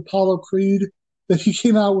or to Apollo Creed that he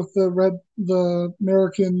came out with the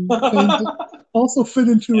American thing to also fit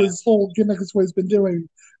into Yeah, his whole gimmick as what he's been doing.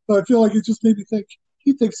 But I feel like it just made me think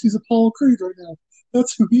he thinks he's Apollo Creed right now.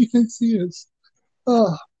 That's who he thinks he is.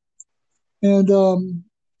 Uh, and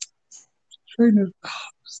trying to,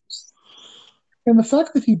 and the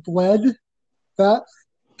fact that he bled that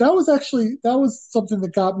that was something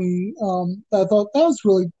that got me. I thought that was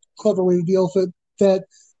really clever way to deal with it. That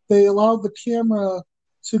they allowed the camera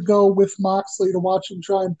to go with Moxley to watch him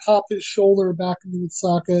try and pop his shoulder back into its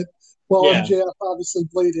socket while yeah, MJF obviously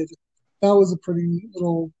bladed. That was a pretty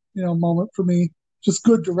little moment for me. Just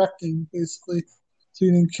good directing, basically. So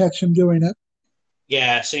you didn't catch him doing it.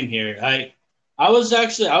 yeah. Same here. I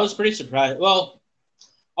was pretty surprised. Well,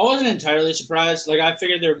 I wasn't entirely surprised. Like I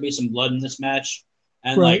figured there would be some blood in this match,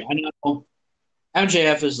 and Right, like I know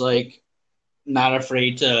MJF is like not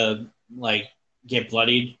afraid to like get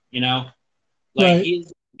bloodied. You know, like right,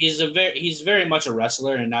 he's very much a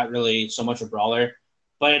wrestler and not really so much a brawler,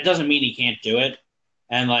 but it doesn't mean he can't do it.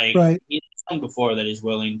 And like right. he's shown before that he's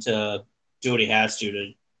willing to do what he has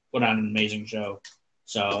to put on an amazing show.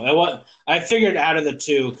 So I figured out of the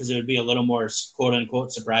two because it would be a little more quote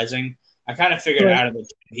unquote surprising. I kind of figured Right. out of the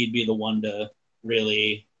two he'd be the one to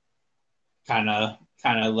really kind of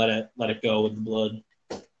let it go with the blood.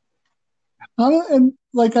 And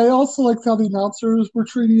like I also liked how the announcers were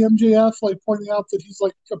treating MJF, like pointing out that he's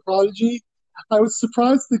like a prodigy. I was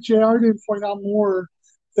surprised that JR didn't point out more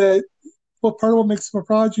that what part of what makes him a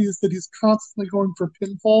prodigy is that he's constantly going for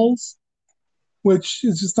pinfalls, which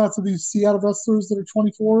is just not something you see out of wrestlers that are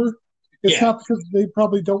 24. It's Yeah, not because they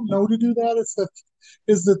probably don't know to do that. It's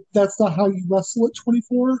that that's not how you wrestle at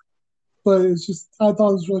 24. But it's just I thought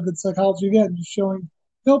it was really good psychology again, just showing,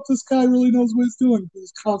 nope, this guy really knows what he's doing.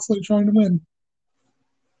 He's constantly trying to win.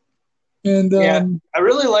 And yeah. I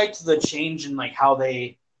really liked the change in like how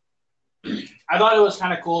they I thought it was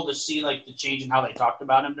kind of cool to see like the change in how they talked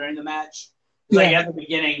about him during the match. Like yeah, at the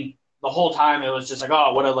beginning, the whole time it was just like,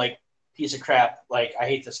 oh, what a like piece of crap. Like I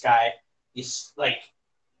hate this guy. He's like,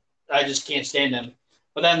 I just can't stand him.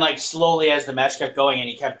 But then like slowly as the match kept going and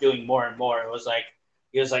he kept doing more and more, it was like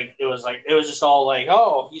it was just all like,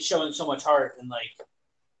 oh, he's showing so much heart and like,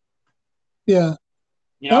 Yeah,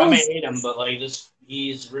 that I may was hate him, but like this,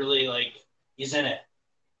 he's really like he's in it.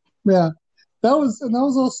 yeah. That was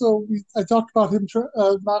also I talked about him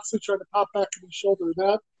Moxley trying to pop back in his shoulder.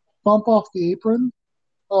 That bump off the apron.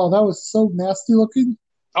 Oh, that was so nasty looking.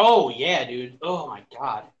 Oh yeah, dude. Oh my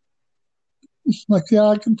god. Like, yeah,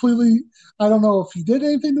 I don't know if he did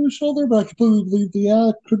anything to his shoulder, but I completely believe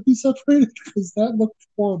it could be separated because that looked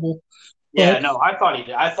horrible. Yeah, But no, I thought he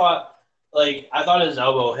did. I thought his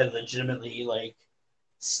elbow had legitimately like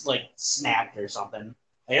snapped or something.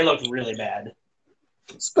 Like, it looked really bad.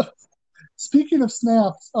 sp- speaking of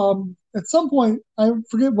snaps, at some point, I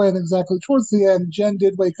forget when exactly, towards the end, Jen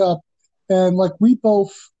did wake up, and like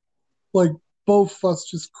like both of us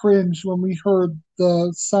just cringed when we heard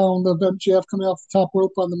the sound of MJF coming off the top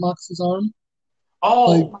rope on the Mox's arm.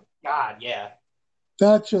 Like Oh my god, yeah.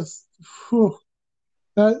 that just, whew,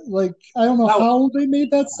 that like I don't know That was, how they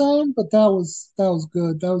made that sound, but that was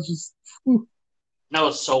good. That was just, whew. that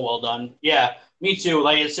was so well done. Yeah, me too.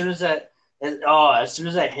 Like as soon as that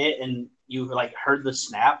hit and you like heard the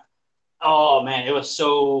snap, oh man, it was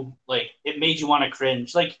so like it made you want to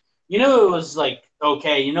cringe. Like it was like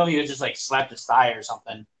okay, you just like slapped his thigh or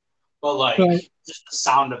something, but like Right. just the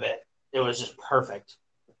sound of it, it was just perfect.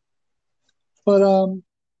 But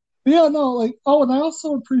yeah, no, like, oh, and I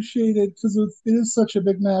also appreciated because it is such a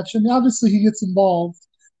big match, and obviously he gets involved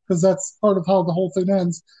because that's part of how the whole thing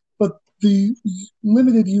ends. But the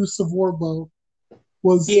limited use of Wardlow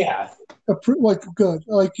was Yeah, like good.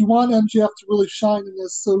 Like you want MJF to really shine in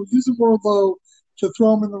this, so using Wardlow to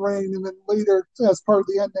throw him in the ring, and then later as part of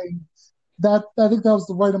the ending, that I think that was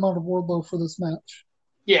the right amount of Wardlow for this match.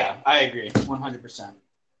 yeah, I agree, 100%.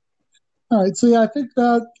 All right, so yeah, I think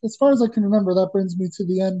that as far as I can remember, that brings me to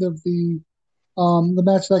the end of the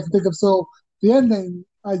match that I can think of. So the ending,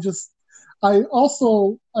 I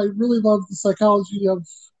really love the psychology of.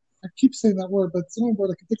 I keep saying that word, but it's the only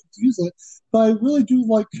word I can think of to use it. But I really do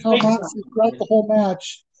like how Makes Moxley throughout sense. the whole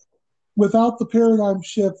match, without the paradigm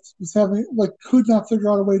shift, was having like could not figure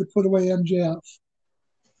out a way to put away MJF.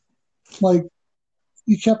 Like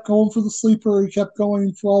he kept going for the sleeper, he kept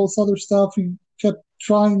going for all this other stuff. He kept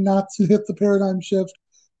trying not to hit the paradigm shift,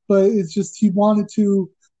 but it's just he wanted to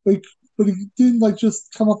like, but he didn't like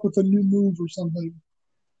just come up with a new move or something.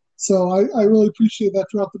 So I really appreciate that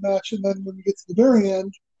throughout the match. And then when we get to the very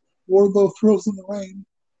end, Wardlow throws in the rain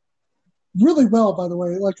really well. By the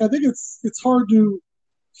way, like I think it's hard to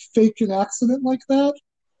fake an accident like that,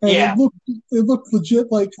 and Yeah, it looked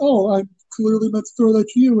legit. Like, oh, I clearly meant to throw that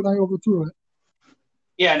to you, and I overthrew it.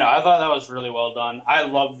 yeah, no, I thought that was really well done. I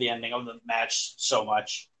loved the ending of the match so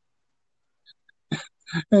much.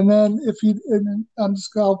 And then and I'm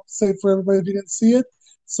just gonna say for everybody if you didn't see it.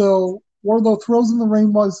 So Wardlow throws in the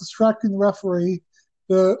ring while he's distracting the referee.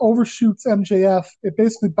 The overshoots MJF. It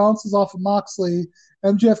basically bounces off of Moxley.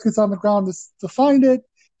 MJF gets on the ground to find it.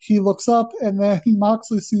 He looks up, and then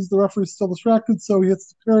Moxley sees the referee still distracted, so he hits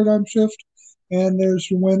the paradigm shift. And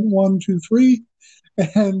there's your win, 1, 2, 3.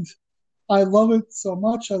 And I love it so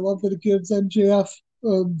much. I love that it gives MJF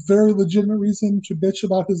a very legitimate reason to bitch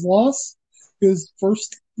about his loss. His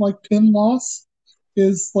first like pin loss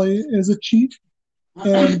is a cheat,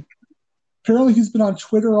 and apparently he's been on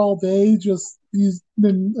Twitter all day. Just he's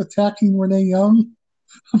been attacking Renee Young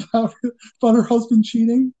about about her husband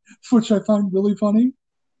cheating, which I find really funny.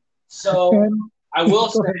 So And I will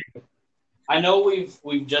go ahead. say, I know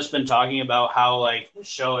we've just been talking about how like the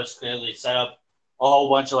show is clearly set up a whole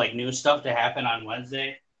bunch of like new stuff to happen on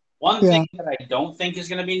Wednesday. One thing Yeah, that I don't think is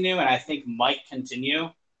going to be new, and I think might continue,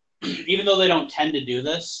 even though they don't tend to do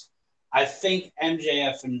this, I think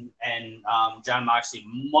MJF and John Moxley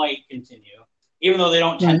might continue, even though they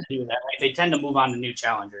don't tend right. to do that. Like they tend to move on to new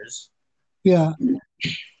challengers. Yeah.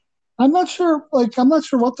 I'm not sure. Like, I'm not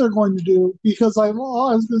sure what they're going to do because I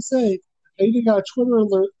was going to say I even got a Twitter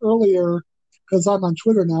alert earlier because I'm on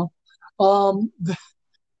Twitter now. Um,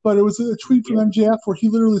 but it was a tweet from MJF where he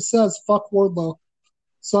literally says "fuck Wardlow."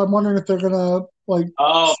 So I'm wondering if they're gonna like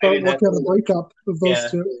Oh, start maybe that's working on a breakup of those yeah.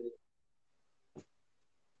 two.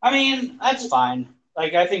 I mean, that's fine.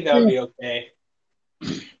 Like I think that would Yeah, be okay.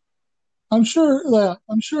 I'm sure. Yeah,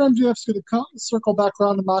 I'm sure MJF's gonna circle back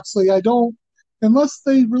around to Moxley. I don't, unless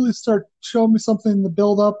they really start showing me something in the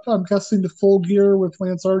build up. I'm guessing to Full Gear with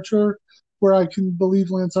Lance Archer, where I can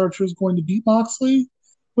believe Lance Archer is going to beat Moxley,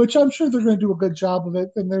 which I'm sure they're going to do a good job of it.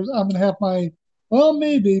 And I'm going to have my, well,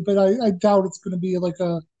 maybe, but I doubt it's going to be like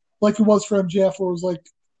it was for MJF, where it was like,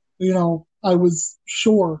 I was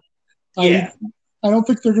sure. Yeah. I don't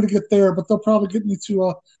think they're going to get there, but they'll probably get me to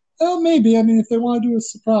a. Well, maybe. I mean, if they want to do a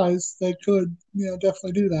surprise, they could,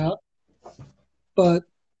 definitely do that. But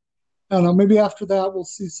I don't know. Maybe after that, we'll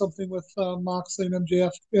see something with Moxley and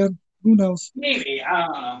MJF, and who knows? Maybe. I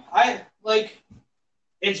don't know. I like.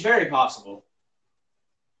 It's very possible.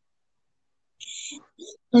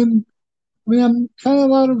 And I mean, I'm kind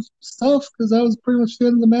of out of stuff because that was pretty much the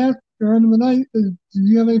end of the match or end of the night. Do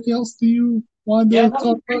you have anything else? Do you want Yeah, to talk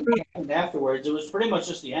nothing about? crazy happened afterwards. It was pretty much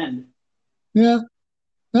just the end. Yeah,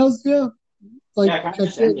 that was like Yeah, it kind I of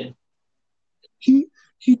just said, ended. he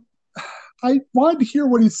he. I wanted to hear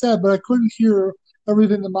what he said, but I couldn't hear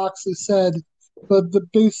everything that Moxley said. But the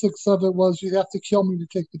basics of it was you have to kill me to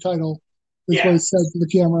take the title, is what he Yeah. said to the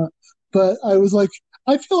camera. But I was like,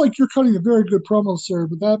 I feel like you're cutting a very good promo, sir,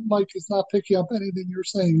 but that mic is not picking up anything you're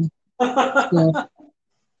saying. So,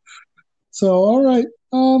 so all right.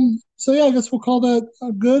 So yeah, I guess we'll call that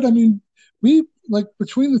good. I mean, we like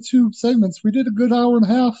between the two segments, we did a good hour and a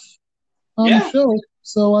half on the Yeah. show.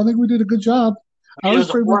 So I think we did a good job. I I mean, it was was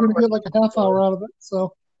a afraid we were going to 4 hour. get like a half hour out of it.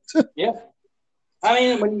 So Yeah. I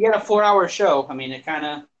mean, when you get a 4 hour show, I mean, it kind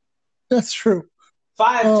of that's true.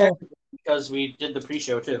 five Oh, technically because we did the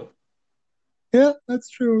pre-show too. yeah, that's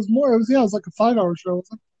true. It was more. It was it was like a 5 hour show.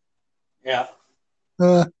 Yeah.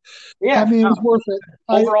 Uh, I Yeah. mean, it No, was worth it.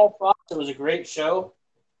 overall thoughts, it was a great show.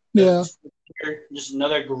 Yeah. Just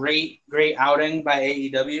another great outing by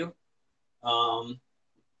AEW. Um,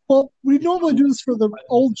 Well, we normally do this for the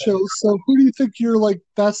old shows. So who do you think your like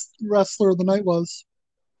best wrestler of the night was?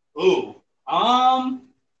 ooh, um,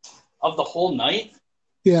 of the whole night.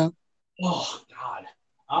 Yeah. Oh God.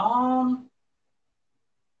 Um,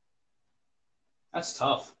 that's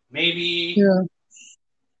tough. Maybe. Yeah.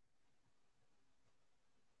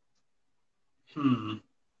 Hmm.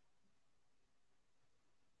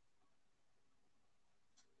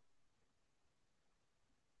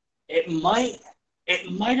 It might.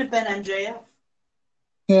 It might have been MJF.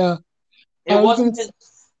 Yeah. It I was gonna. wasn't his.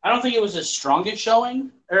 I don't think it was his strongest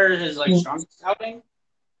showing or his like Yeah. strongest outing.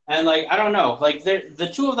 And like I don't know, like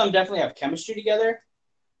the two of them definitely have chemistry together.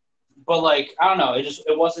 But like I don't know,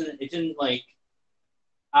 it wasn't. It didn't like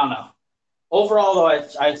I don't know. Overall, though,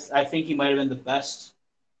 I think he might have been the best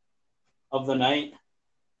of the night.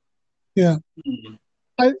 Yeah. Hmm.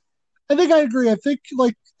 I I think I agree. I think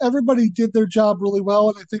like everybody did their job really well,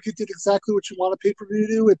 and I think it did exactly what you want a pay per view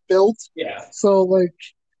to do. It built. Yeah. So like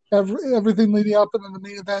everything leading up, and then the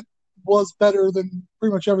main event was better than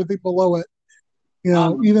pretty much everything below it.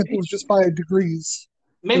 Even if it was just by degrees,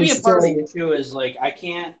 it Maybe was a part of still the issue is like I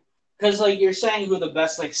can't because like you're saying who the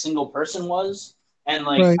best like single person was, and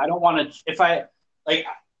like right. I don't want to like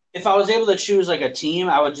if I was able to choose like a team,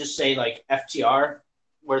 I would just say like FTR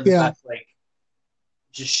were the Yeah. best like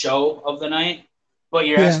just show of the night. But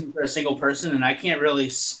you're Yeah. asking for a single person, and I can't really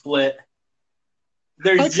split. I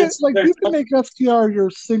There's can just like there's you can make FTR your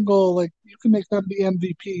single like you can make them the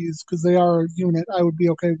MVPs because they are a unit. I would be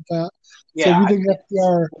okay with that. So if yeah you think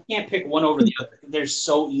FTR, I can't pick one over the other. They're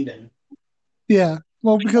so even. yeah,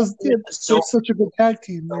 well because they're So such a good tag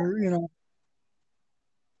team. They're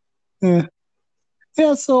yeah.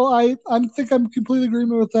 Yeah, so I think I'm completely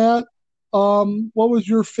agreement with that. What was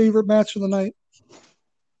your favorite match of the night?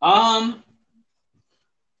 um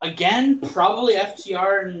again probably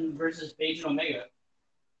FTR and versus Page and Omega.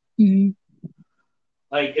 Mhm.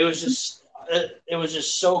 Like it was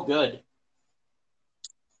just so good.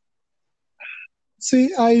 See,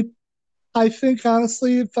 I think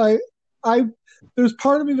honestly, if I there's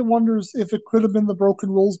part of me that wonders if it could have been the Broken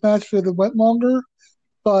Rules match if it went longer.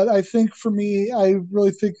 But I think for me, I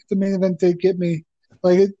really think the main event did get me.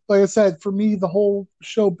 Like I said, for me, the whole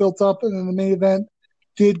show built up, and then the main event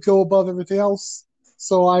did go above everything else.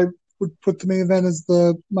 So I would put the main event as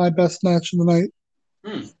the my best match of the night.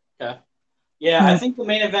 Hmm. Okay. Yeah, I Yeah, think the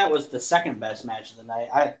main event was the second best match of the night.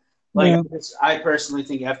 yeah, I personally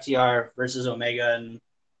think FTR versus Omega and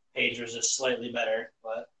Page was just slightly better,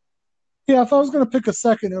 but yeah. If I was going to pick a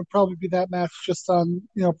second, it would probably be that match just on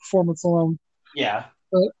performance alone. yeah.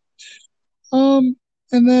 But um,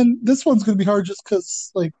 and then this one's going to be hard just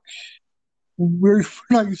because like we're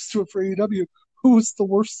not used to it for AEW. Who was the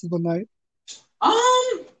worst of the night?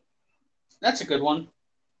 Um, that's a good one.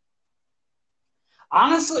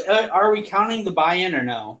 Honestly, are we counting the buy-in or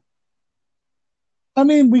no? I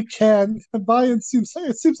mean, we can. The buy-in seems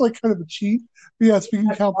like kind of a cheat. But yes, we can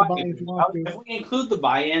That's count the fine. buy-in if you want to. If we include the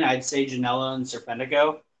buy-in, I'd say Janela and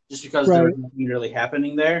Serpentico, just because there Right. was nothing really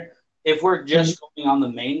happening there. If we're Right. just going on the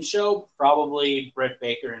main show, probably Britt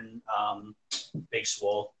Baker and Big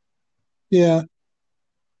Swole. Yeah.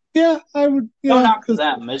 Yeah, I would. No Yeah, knock to because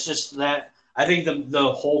them. It's just that I think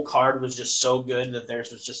the whole card was just so good that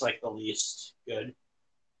theirs was just like the least good.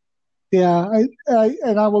 Yeah,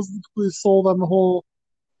 I wasn't completely sold on the whole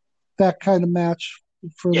that kind of match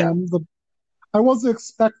for Yeah, them. I wasn't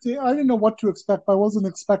expecting. I didn't know what to expect, but I wasn't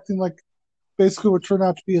expecting like basically what turned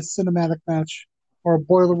out to be a cinematic match or a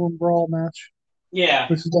boiler room brawl match, yeah.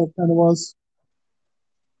 which is what it kind of was.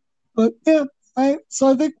 But yeah, I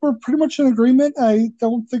think we're pretty much in agreement. I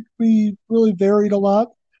don't think we really varied a lot,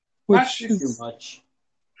 Not which too is much.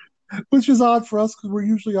 which is odd for us because we're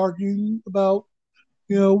usually arguing about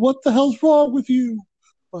what the hell's wrong with you.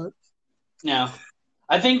 But No,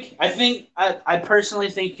 I personally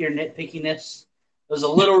think your nitpickiness was a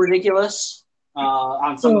little ridiculous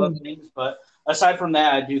on some of um, the things, but aside from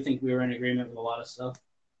that, I do think we were in agreement with a lot of stuff.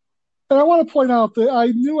 and I want to point out that I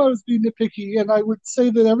knew I was being nitpicky, and I would say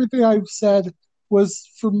that everything I've said was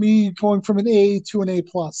for me going from an A to an A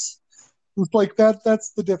plus. It was like that.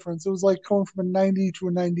 That's the difference. It was like going from a 90 to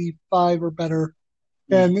a 95 or better,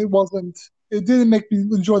 Mm. and it wasn't. It didn't make me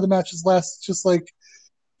enjoy the matches less. It's just like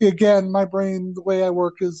again, my brain, the way I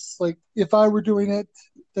work is like if I were doing it,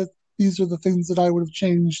 that these are the things that I would have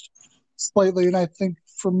changed slightly, and I think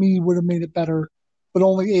for me would have made it better, but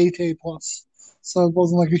only A to A plus. So it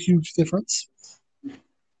wasn't like a huge difference.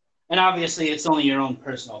 And obviously, it's only your own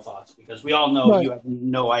personal thoughts because we all know Right, you have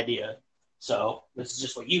no idea. So this is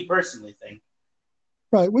just what you personally think.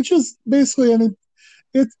 right. Which is basically an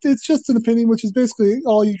it's just an opinion, which is basically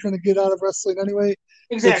all you're going to get out of wrestling anyway.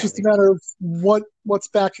 It's just a Exactly. matter of what's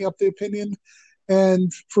backing up the opinion.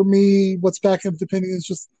 And for me, what's backing up the opinion is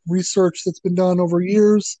just research that's been done over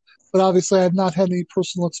years. But obviously, I have not had any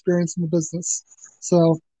personal experience in the business.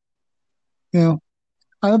 So, you know,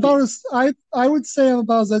 I'm Yeah. about as I would say I'm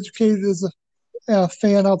about as educated as a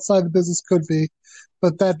fan outside the business could be.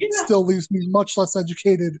 But that Yeah. still leaves me much less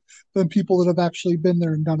educated than people that have actually been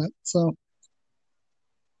there and done it. So,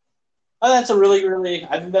 Oh, that's a really, really.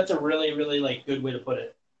 I think that's a really, really like good way to put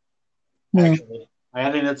it. yeah. Actually,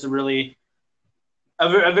 I think that's a very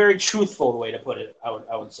truthful way to put it.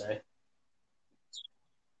 I would say.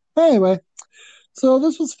 Anyway, so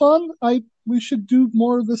this was fun. I We should do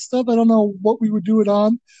more of this stuff. I don't know what we would do it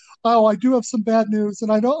on. Oh, I do have some bad news,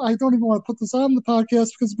 and I don't even want to put this on the podcast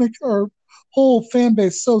because it makes our whole fan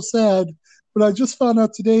base so sad. But I just found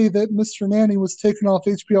out today that Mr. Nanny was taken off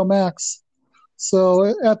HBO Max. So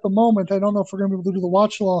at the moment, I don't know if we're going to be able to do the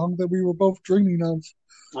watch along that we were both dreaming of.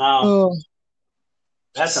 Wow, Oh,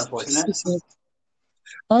 that's just so unfortunate. sad.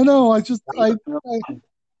 I know. I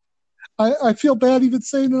feel bad even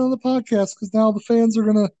saying it on the podcast because now the fans are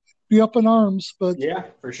going to be up in arms. But Yeah,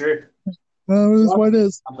 for sure. it is Well, what it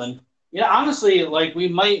is. something. Yeah, honestly, like we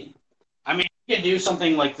might. I mean, we could do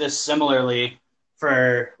something like this similarly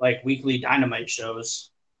for like weekly Dynamite shows.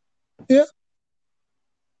 Yeah,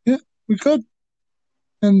 yeah, we could.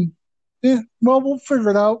 And yeah, well, we'll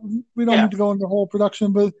figure it out. We don't Yeah. need to go into the whole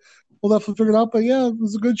production, but we'll definitely figure it out. But yeah, it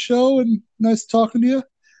was a good show and nice talking to you.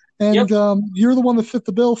 Yep. And you're the one that fit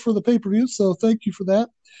the bill for the pay per view, so thank you for that.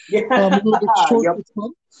 A Yeah. little bit short Yep. this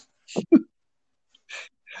month.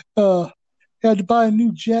 Uh, Had to buy a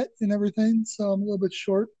new jet and everything, so I'm a little bit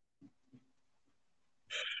short.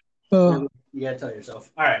 Uh, You gotta tell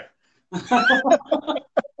yourself. All right.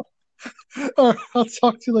 all right, I'll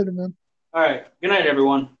talk to you later, man. All right. Good night,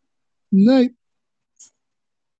 everyone. Night.